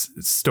this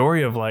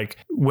story of like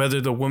whether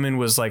the woman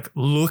was like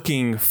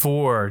looking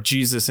for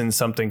Jesus in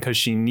something because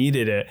she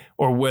needed it,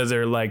 or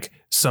whether like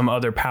some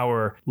other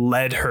power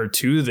led her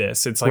to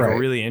this. It's like a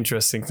really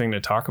interesting thing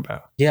to talk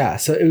about. Yeah.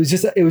 So it was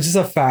just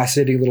a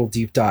fascinating little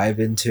deep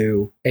dive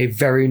into a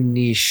very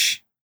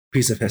niche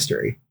piece of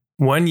history.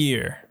 1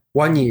 year.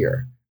 1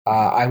 year.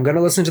 I'm going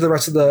to listen to the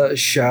rest of the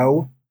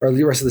show or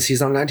the rest of the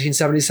season on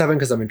 1977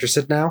 because I'm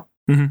interested now.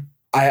 Mm-hmm.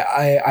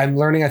 I'm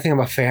learning. I think I'm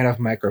a fan of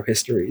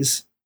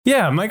microhistories.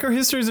 Yeah,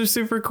 microhistories are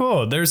super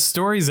cool. There's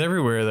stories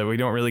everywhere that we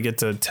don't really get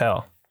to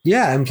tell.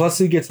 Yeah, and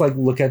plus you get to like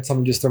look at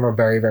something just from a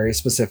very, very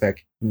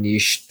specific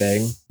niche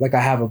thing. Like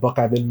I have a book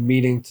I've been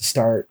meaning to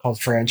start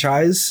called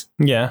Franchise.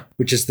 Yeah.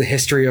 Which is the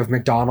history of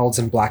McDonald's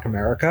in Black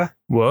America.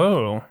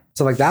 Whoa.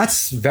 So like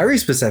that's very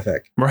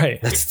specific. Right.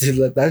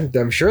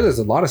 I'm sure there's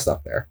a lot of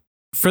stuff there.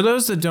 For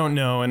those that don't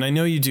know, and I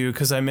know you do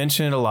because I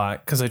mention it a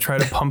lot because I try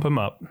to pump him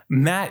up,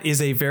 Matt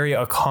is a very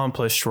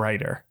accomplished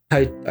writer.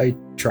 I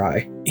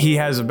try. He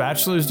has a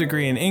bachelor's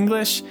degree in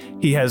English.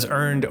 He has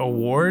earned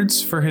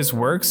awards for his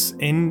works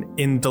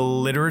in the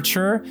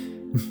literature.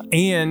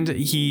 And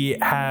he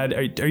had,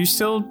 are you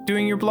still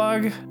doing your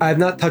blog? I've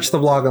not touched the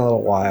blog in a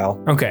little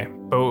while. Okay.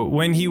 But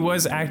when he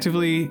was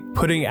actively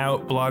putting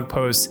out blog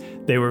posts,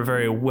 they were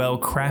very well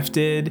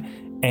crafted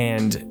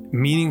and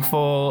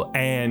meaningful,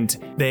 and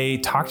they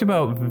talked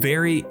about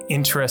very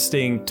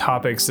interesting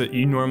topics that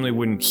you normally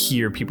wouldn't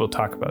hear people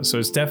talk about. So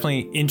it's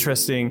definitely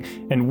interesting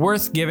and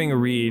worth giving a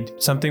read.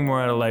 Something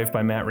More Out of Life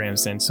by Matt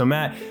Ramsden. So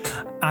Matt,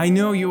 I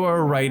know you are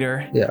a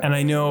writer, and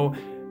I know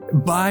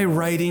by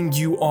writing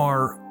you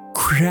are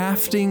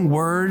crafting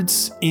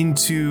words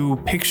into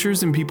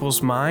pictures in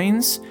people's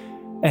minds,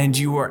 and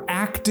you are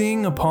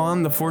acting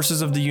upon the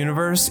forces of the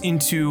universe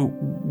into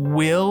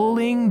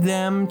willing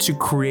them to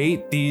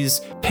create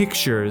these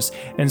pictures.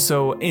 And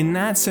so in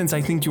that sense, I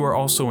think you are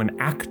also an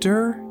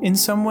actor in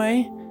some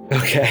way.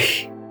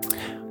 Okay.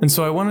 And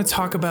so I want to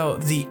talk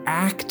about the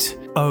act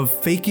of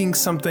faking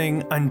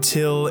something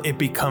until it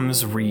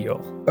becomes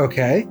real.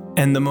 Okay.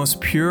 And the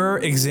most pure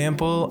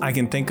example I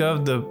can think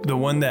of, the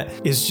one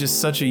that is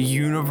just such a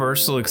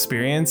universal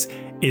experience,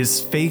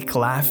 is fake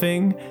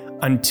laughing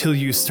until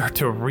you start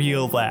to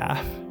real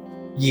laugh.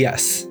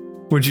 Yes.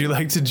 Would you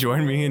like to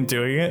join me in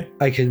doing it?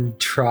 I can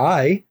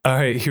try. All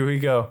right, here we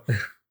go.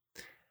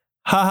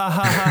 Ha ha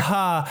ha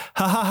ha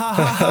ha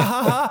ha ha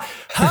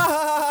ha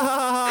ha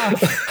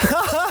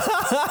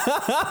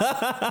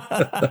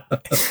ha.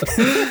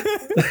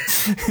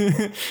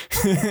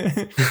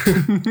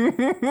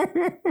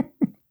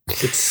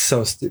 It's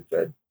so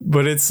stupid.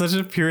 But it's such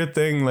a pure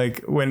thing.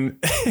 Like when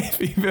if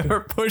you've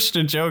ever pushed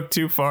a joke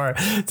too far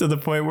to the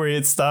point where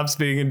it stops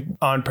being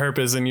on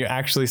purpose and you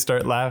actually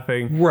start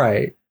laughing.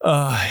 Right.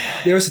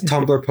 There was a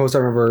Tumblr post I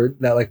remember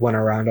that like went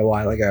around a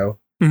while ago.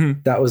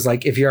 Mm-hmm. That was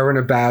like, if you're ever in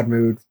a bad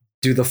mood,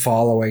 do the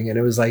following. And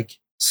it was like,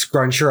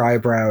 scrunch your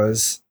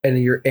eyebrows and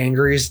in your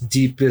angriest,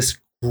 deepest,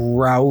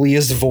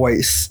 growliest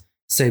voice,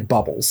 say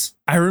bubbles.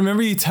 I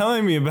remember you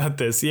telling me about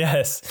this.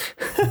 Yes.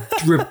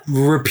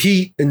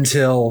 Repeat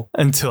until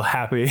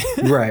happy.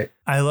 Right.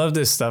 I love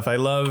this stuff. I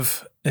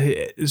love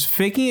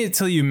faking it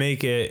till you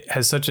make it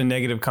has such a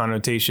negative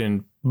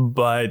connotation.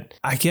 But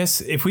I guess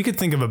if we could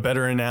think of a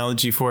better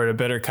analogy for it, a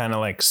better kind of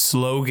like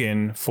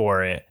slogan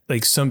for it,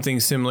 like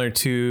something similar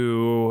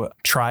to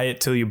try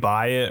it till you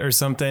buy it or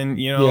something,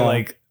 you know,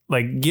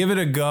 like give it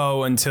a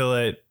go until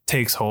it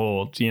takes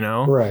hold, you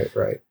know? Right.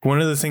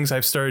 One of the things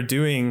I've started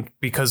doing,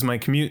 because my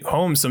commute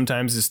home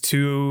sometimes is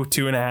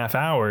 2.5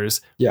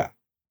 hours. Yeah.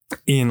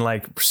 In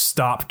like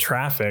stop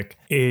traffic,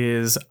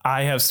 is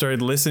I have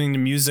started listening to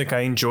music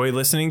I enjoy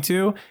listening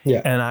to.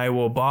 Yeah. And I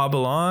will bob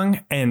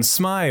along and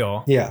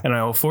smile. Yeah. And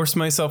I will force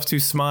myself to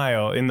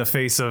smile in the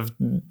face of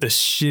the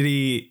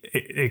shitty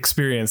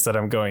experience that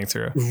I'm going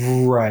through.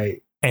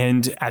 Right.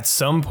 And at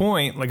some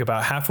point, like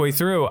about halfway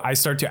through, I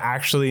start to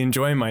actually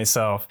enjoy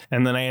myself.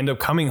 And then I end up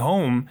coming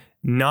home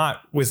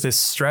not with this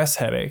stress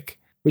headache.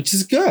 Which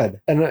is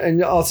good.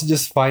 And also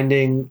just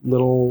finding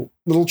little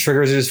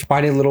triggers, or just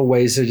finding little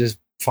ways to just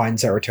find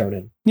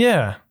serotonin.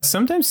 Yeah.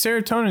 Sometimes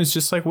serotonin is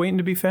just like waiting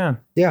to be found.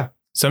 Yeah.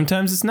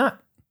 Sometimes it's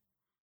not.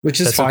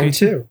 Which is That's fine okay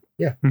too.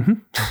 Yeah. Mm-hmm.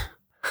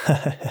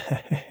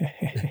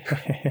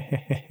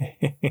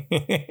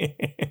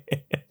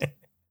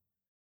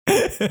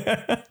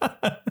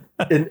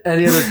 In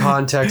any other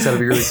context, that'd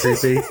be really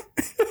creepy.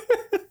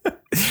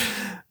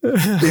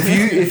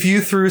 If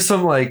you threw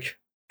some like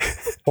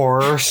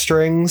horror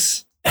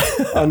strings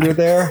under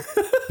there,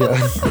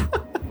 yeah.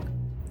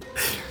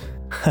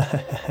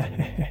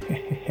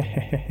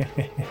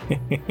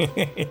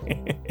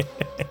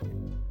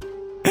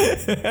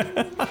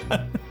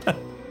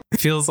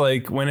 Feels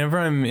like whenever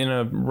I'm in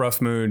a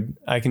rough mood,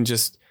 I can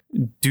just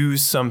do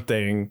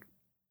something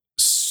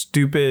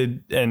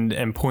stupid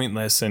and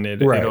pointless, and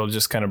it'll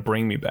just kind of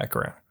bring me back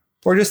around.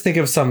 Or just think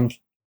of some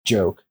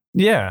joke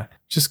Yeah,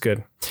 just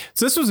good.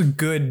 So this was a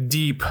good,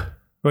 deep...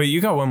 Wait,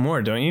 you got one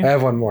more, don't you? I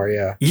have one more,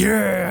 yeah.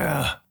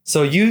 Yeah.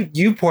 So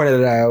you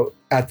pointed it out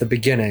at the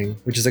beginning,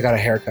 which is I got a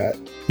haircut,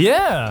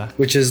 Yeah.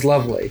 which is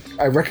lovely.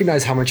 I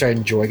recognize how much I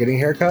enjoy getting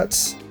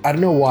haircuts. I don't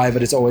know why,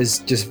 but it's always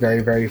just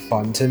very, very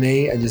fun to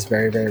me and just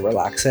very, very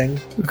relaxing.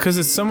 Because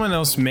it's someone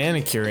else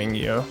manicuring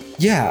you.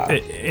 Yeah.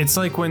 It's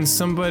like when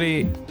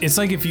somebody... It's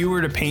like if you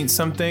were to paint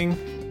something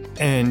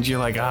and you're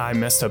like, I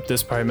messed up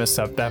this part, I messed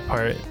up that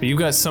part. But you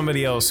got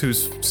somebody else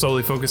who's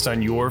solely focused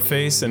on your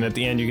face, and at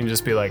the end you can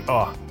just be like,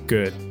 oh,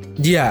 good.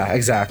 Yeah,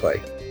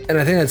 exactly. And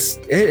I think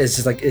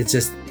it's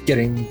just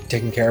getting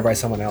taken care of by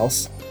someone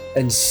else.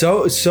 And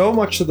so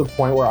much to the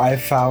point where I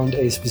found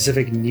a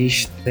specific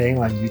niche thing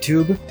on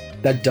YouTube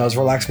that does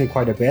relax me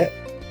quite a bit,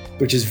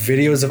 which is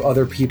videos of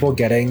other people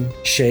getting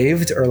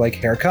shaved or like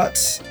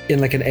haircuts in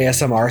like an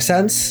ASMR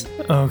sense.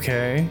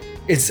 Okay.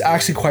 It's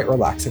actually quite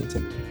relaxing to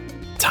me.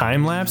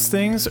 Time-lapse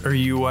things, or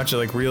you watch it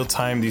like real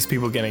time, these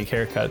people getting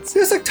haircuts?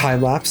 It's like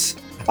time lapse.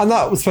 I'm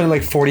not spending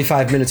like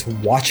 45 minutes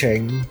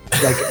watching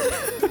like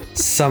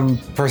some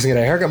person get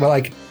a haircut, but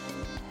like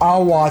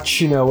I'll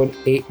watch, an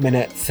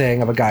 8-minute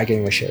thing of a guy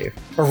getting a shave,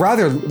 or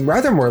rather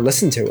more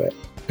listen to it,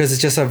 because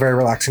it's just a very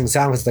relaxing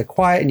sound. It's like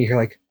quiet, and you hear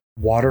like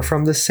water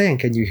from the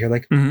sink, and you hear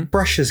like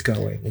brushes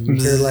going, and you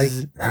hear like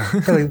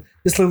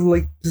this little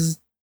like zzz,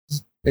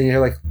 zzz, and you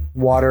hear like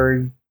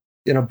water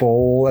in a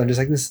bowl, and just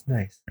like, this is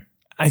nice.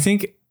 I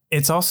think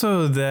it's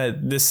also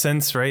that this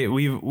sense, right?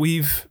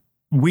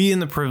 We in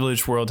the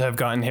privileged world have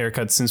gotten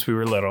haircuts since we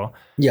were little.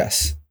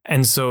 Yes.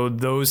 And so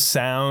those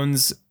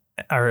sounds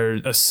are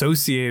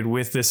associated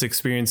with this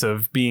experience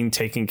of being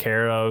taken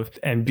care of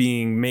and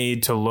being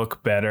made to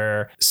look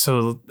better.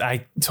 So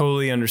I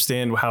totally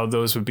understand how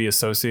those would be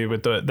associated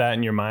with that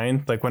in your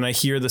mind. Like when I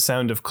hear the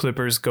sound of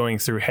clippers going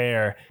through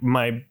hair,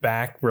 my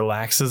back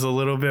relaxes a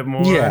little bit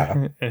more. Yeah.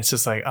 And it's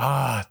just like,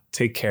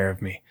 take care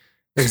of me.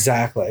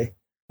 Exactly.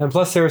 And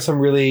plus there are some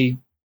really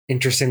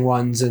interesting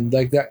ones. And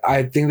like that,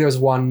 I think there's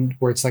one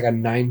where it's like a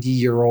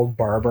 90-year-old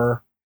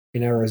barber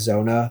in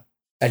Arizona,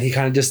 and he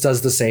kind of just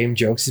does the same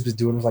jokes he's been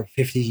doing for like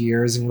 50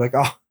 years. And you're like,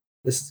 oh,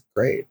 this is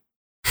great.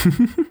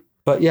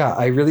 But yeah,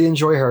 I really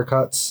enjoy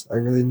haircuts. I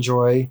really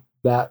enjoy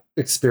that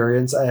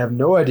experience. I have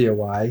no idea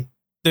why.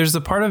 There's the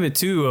part of it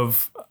too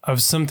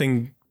of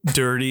something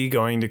dirty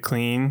going to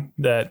clean,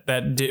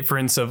 that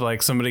difference of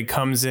like somebody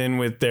comes in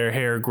with their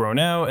hair grown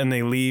out and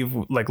they leave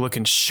like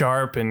looking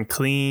sharp and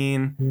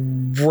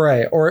clean.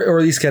 Right. Or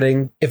at least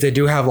getting, if they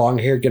do have long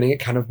hair, getting it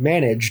kind of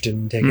managed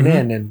and taken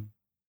in and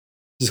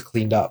just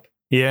cleaned up.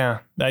 Yeah.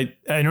 I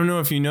don't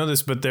know if you know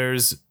this, but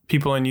there's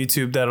people on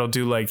YouTube that'll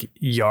do like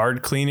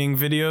yard cleaning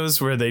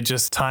videos where they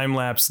just time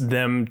lapse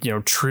them,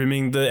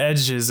 trimming the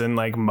edges and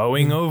like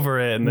mowing over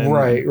it and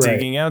then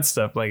digging out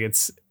stuff. Like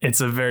it's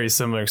a very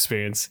similar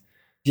experience.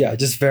 Yeah,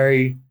 just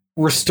very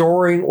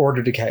restoring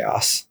order to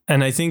chaos.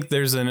 And I think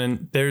there's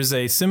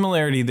a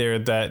similarity there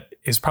that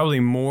is probably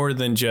more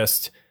than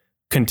just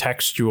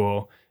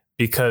contextual,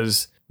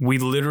 because we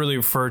literally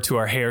refer to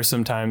our hair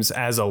sometimes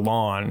as a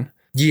lawn.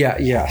 Yeah,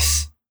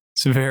 yes.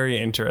 It's very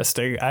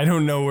interesting. I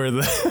don't know where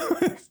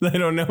I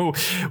don't know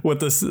what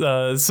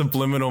the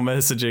subliminal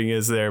messaging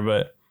is there,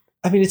 but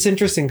I mean, it's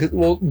interesting.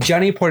 Well,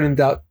 Jenny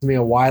pointed out to me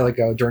a while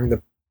ago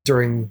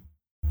during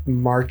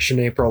March and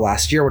April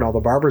last year when all the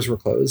barbers were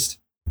closed.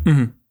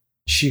 Mm-hmm.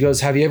 She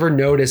goes, have you ever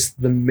noticed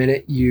the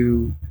minute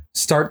you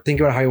start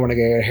thinking about how you want to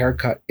get a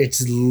haircut,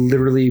 it's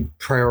literally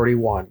priority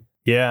one.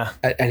 Yeah.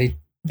 At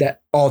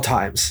all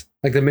times.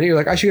 Like the minute you're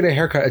like, I should get a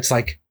haircut, it's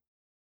like,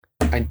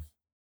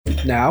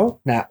 now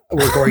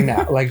we're going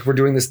now. Like we're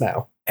doing this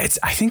now.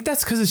 I think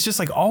that's because it's just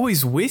like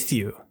always with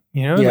you,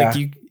 Yeah.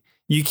 like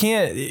you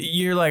can't,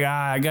 you're like,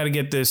 I got to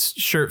get this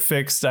shirt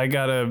fixed. I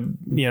got to,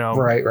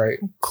 right.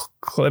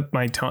 Clip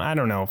my tone. I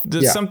don't know.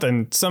 There's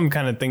some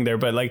kind of thing there,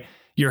 but like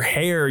your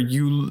hair,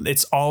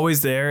 it's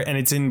always there, and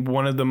it's in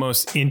one of the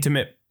most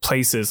intimate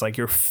places, like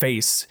your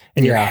face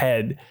and your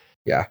head.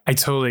 Yeah. I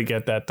totally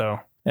get that though.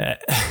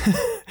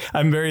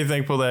 I'm very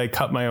thankful that I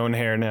cut my own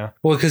hair now.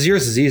 Well, because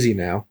yours is easy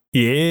now.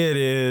 Yeah, it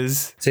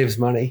is. Saves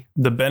money.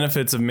 The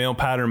benefits of male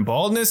pattern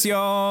baldness,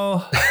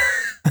 y'all.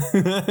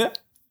 I'm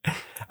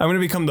going to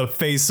become the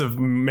face of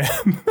I'm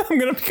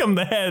going to become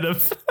the head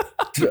of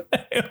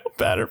male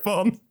pattern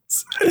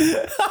baldness.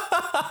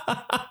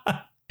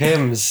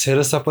 Hims, hit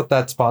us up with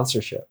that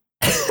sponsorship.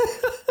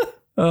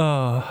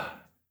 Oh,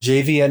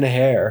 JVN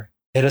Hair,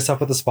 hit us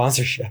up with the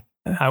sponsorship.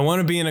 I want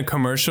to be in a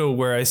commercial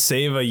where I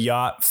save a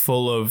yacht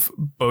full of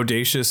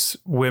bodacious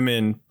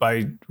women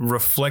by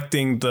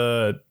reflecting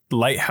the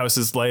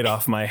lighthouse's light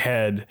off my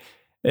head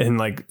and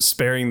like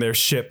sparing their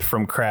ship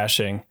from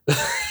crashing.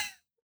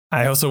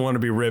 I also want to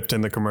be ripped in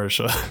the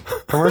commercial.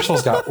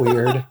 Commercials got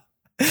weird.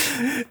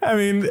 I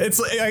mean, it's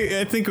like,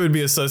 I think it would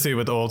be associated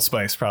with Old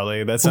Spice,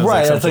 probably. That sounds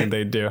like something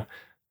they'd do.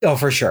 Oh,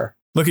 for sure.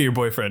 Look at your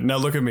boyfriend. Now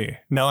look at me.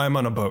 Now I'm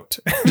on a boat.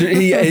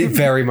 Yeah,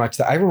 very much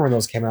that. I remember when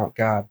those came out.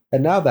 God.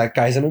 And now that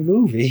guy's in a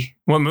movie.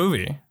 What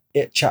movie?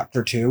 It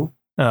Chapter 2.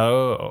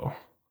 Oh.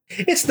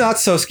 It's not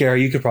so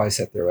scary. You could probably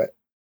sit through it.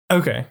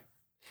 Okay.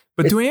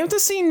 But do we have to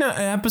see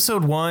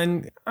episode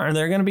 1? Are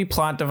there going to be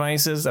plot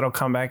devices that'll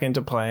come back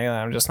into play?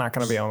 I'm just not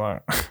going to be able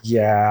to.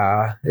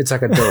 Yeah, it's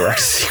like a direct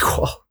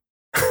sequel.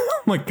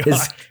 Oh my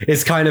God.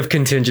 It's kind of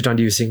contingent on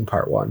you seeing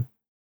part 1.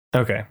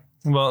 Okay.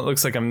 Well, it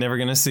looks like I'm never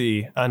going to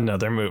see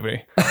another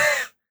movie.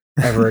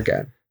 Ever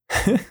again.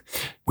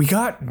 We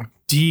got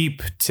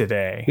deep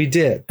today. We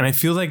did. And I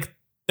feel like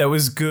that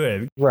was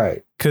good.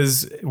 Right.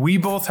 Because we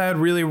both had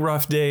really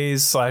rough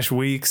days /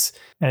 weeks.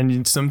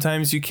 And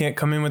sometimes you can't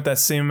come in with that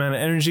same amount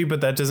of energy, but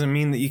that doesn't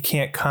mean that you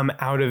can't come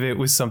out of it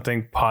with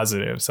something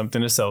positive,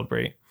 something to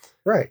celebrate.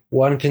 Right.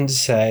 One can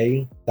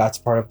say that's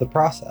part of the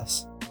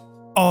process.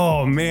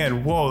 Oh,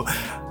 man. Whoa.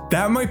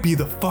 That might be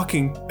the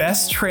fucking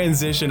best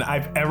transition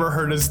I've ever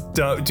heard us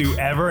do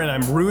ever. And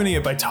I'm ruining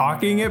it by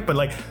talking it. But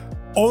like,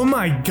 oh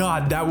my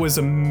God, that was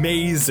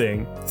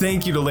amazing.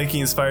 Thank you to Lakey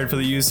Inspired for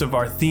the use of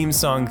our theme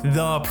song,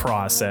 The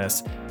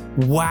Process.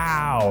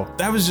 Wow.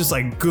 That was just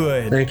like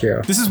good. Thank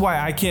you. This is why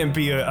I can't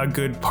be a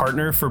good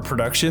partner for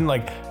production.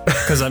 Like,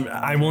 because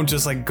I won't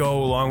just like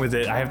go along with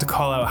it. I have to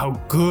call out how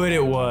good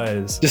it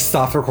was. Just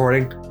stop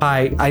recording.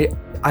 I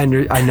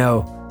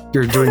know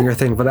you're doing your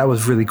thing, but that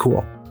was really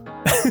cool.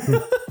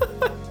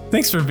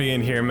 Thanks for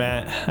being here,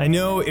 Matt. I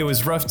know it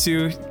was rough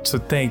too, so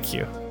thank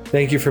you.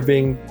 Thank you for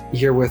being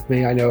here with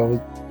me. I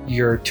know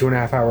your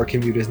 2.5 hour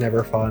commute is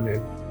never fun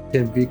and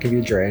can be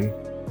a drain.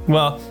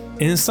 Well,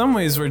 in some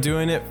ways we're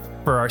doing it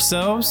for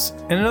ourselves,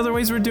 and in other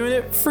ways we're doing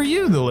it for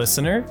you, the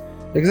listener.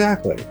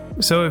 Exactly.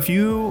 So if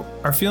you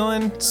are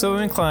feeling so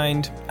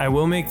inclined, I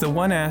will make the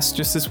one ask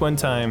just this one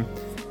time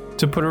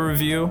to put a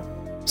review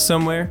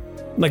somewhere.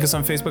 Like us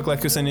on Facebook,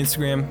 like us on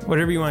Instagram,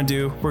 whatever you want to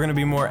do. We're going to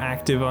be more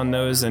active on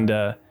those and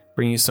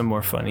bring you some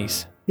more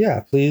funnies. Yeah,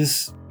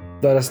 please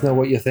let us know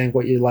what you think,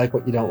 what you like,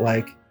 what you don't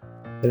like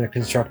in a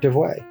constructive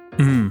way.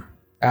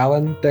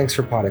 Alan, thanks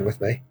for potting with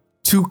me.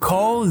 To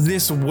call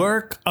this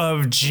work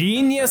of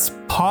genius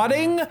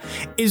potting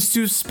is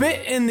to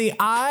spit in the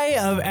eye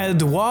of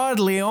Edouard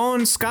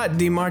Leon Scott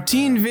de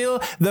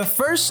Martinville, the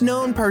first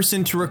known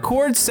person to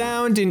record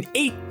sound in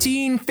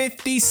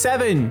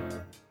 1857.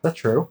 That's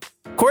true.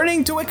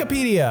 According to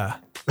Wikipedia.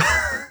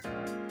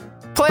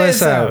 Play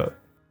us out.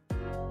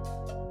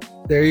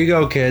 There you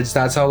go, kids.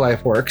 That's how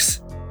life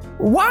works.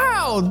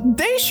 Wow,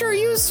 they sure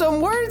used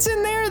some words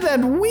in there that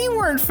we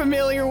weren't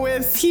familiar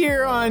with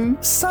here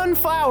on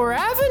Sunflower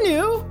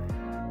Avenue.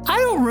 I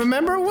don't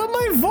remember what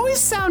my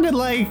voice sounded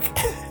like.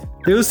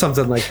 It was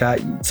something like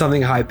that.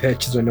 Something high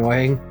pitched is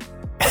annoying.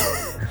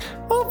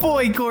 Oh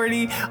boy,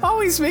 Gordy,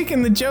 always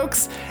making the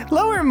jokes,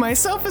 lowering my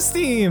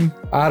self-esteem.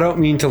 I don't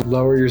mean to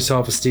lower your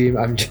self-esteem.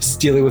 I'm just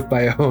dealing with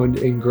my own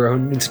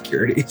ingrown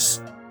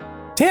insecurities.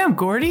 Damn,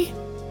 Gordy.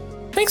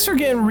 Thanks for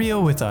getting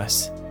real with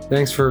us.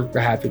 Thanks for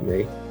having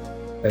me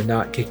and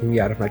not kicking me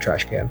out of my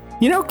trash can.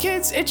 You know,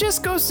 kids, it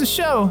just goes to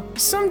show,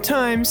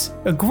 sometimes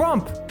a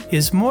grump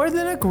is more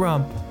than a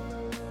grump.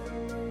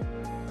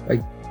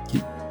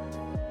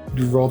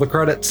 You roll the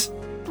credits.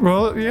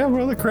 Roll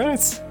the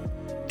credits.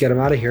 Get them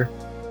out of here.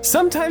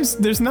 Sometimes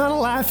there's not a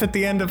laugh at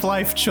the end of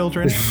life,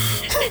 children.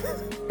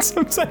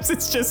 Sometimes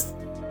it's just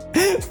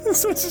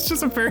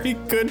a very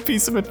good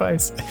piece of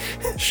advice.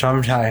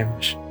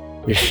 Sometimes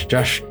it's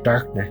just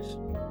darkness.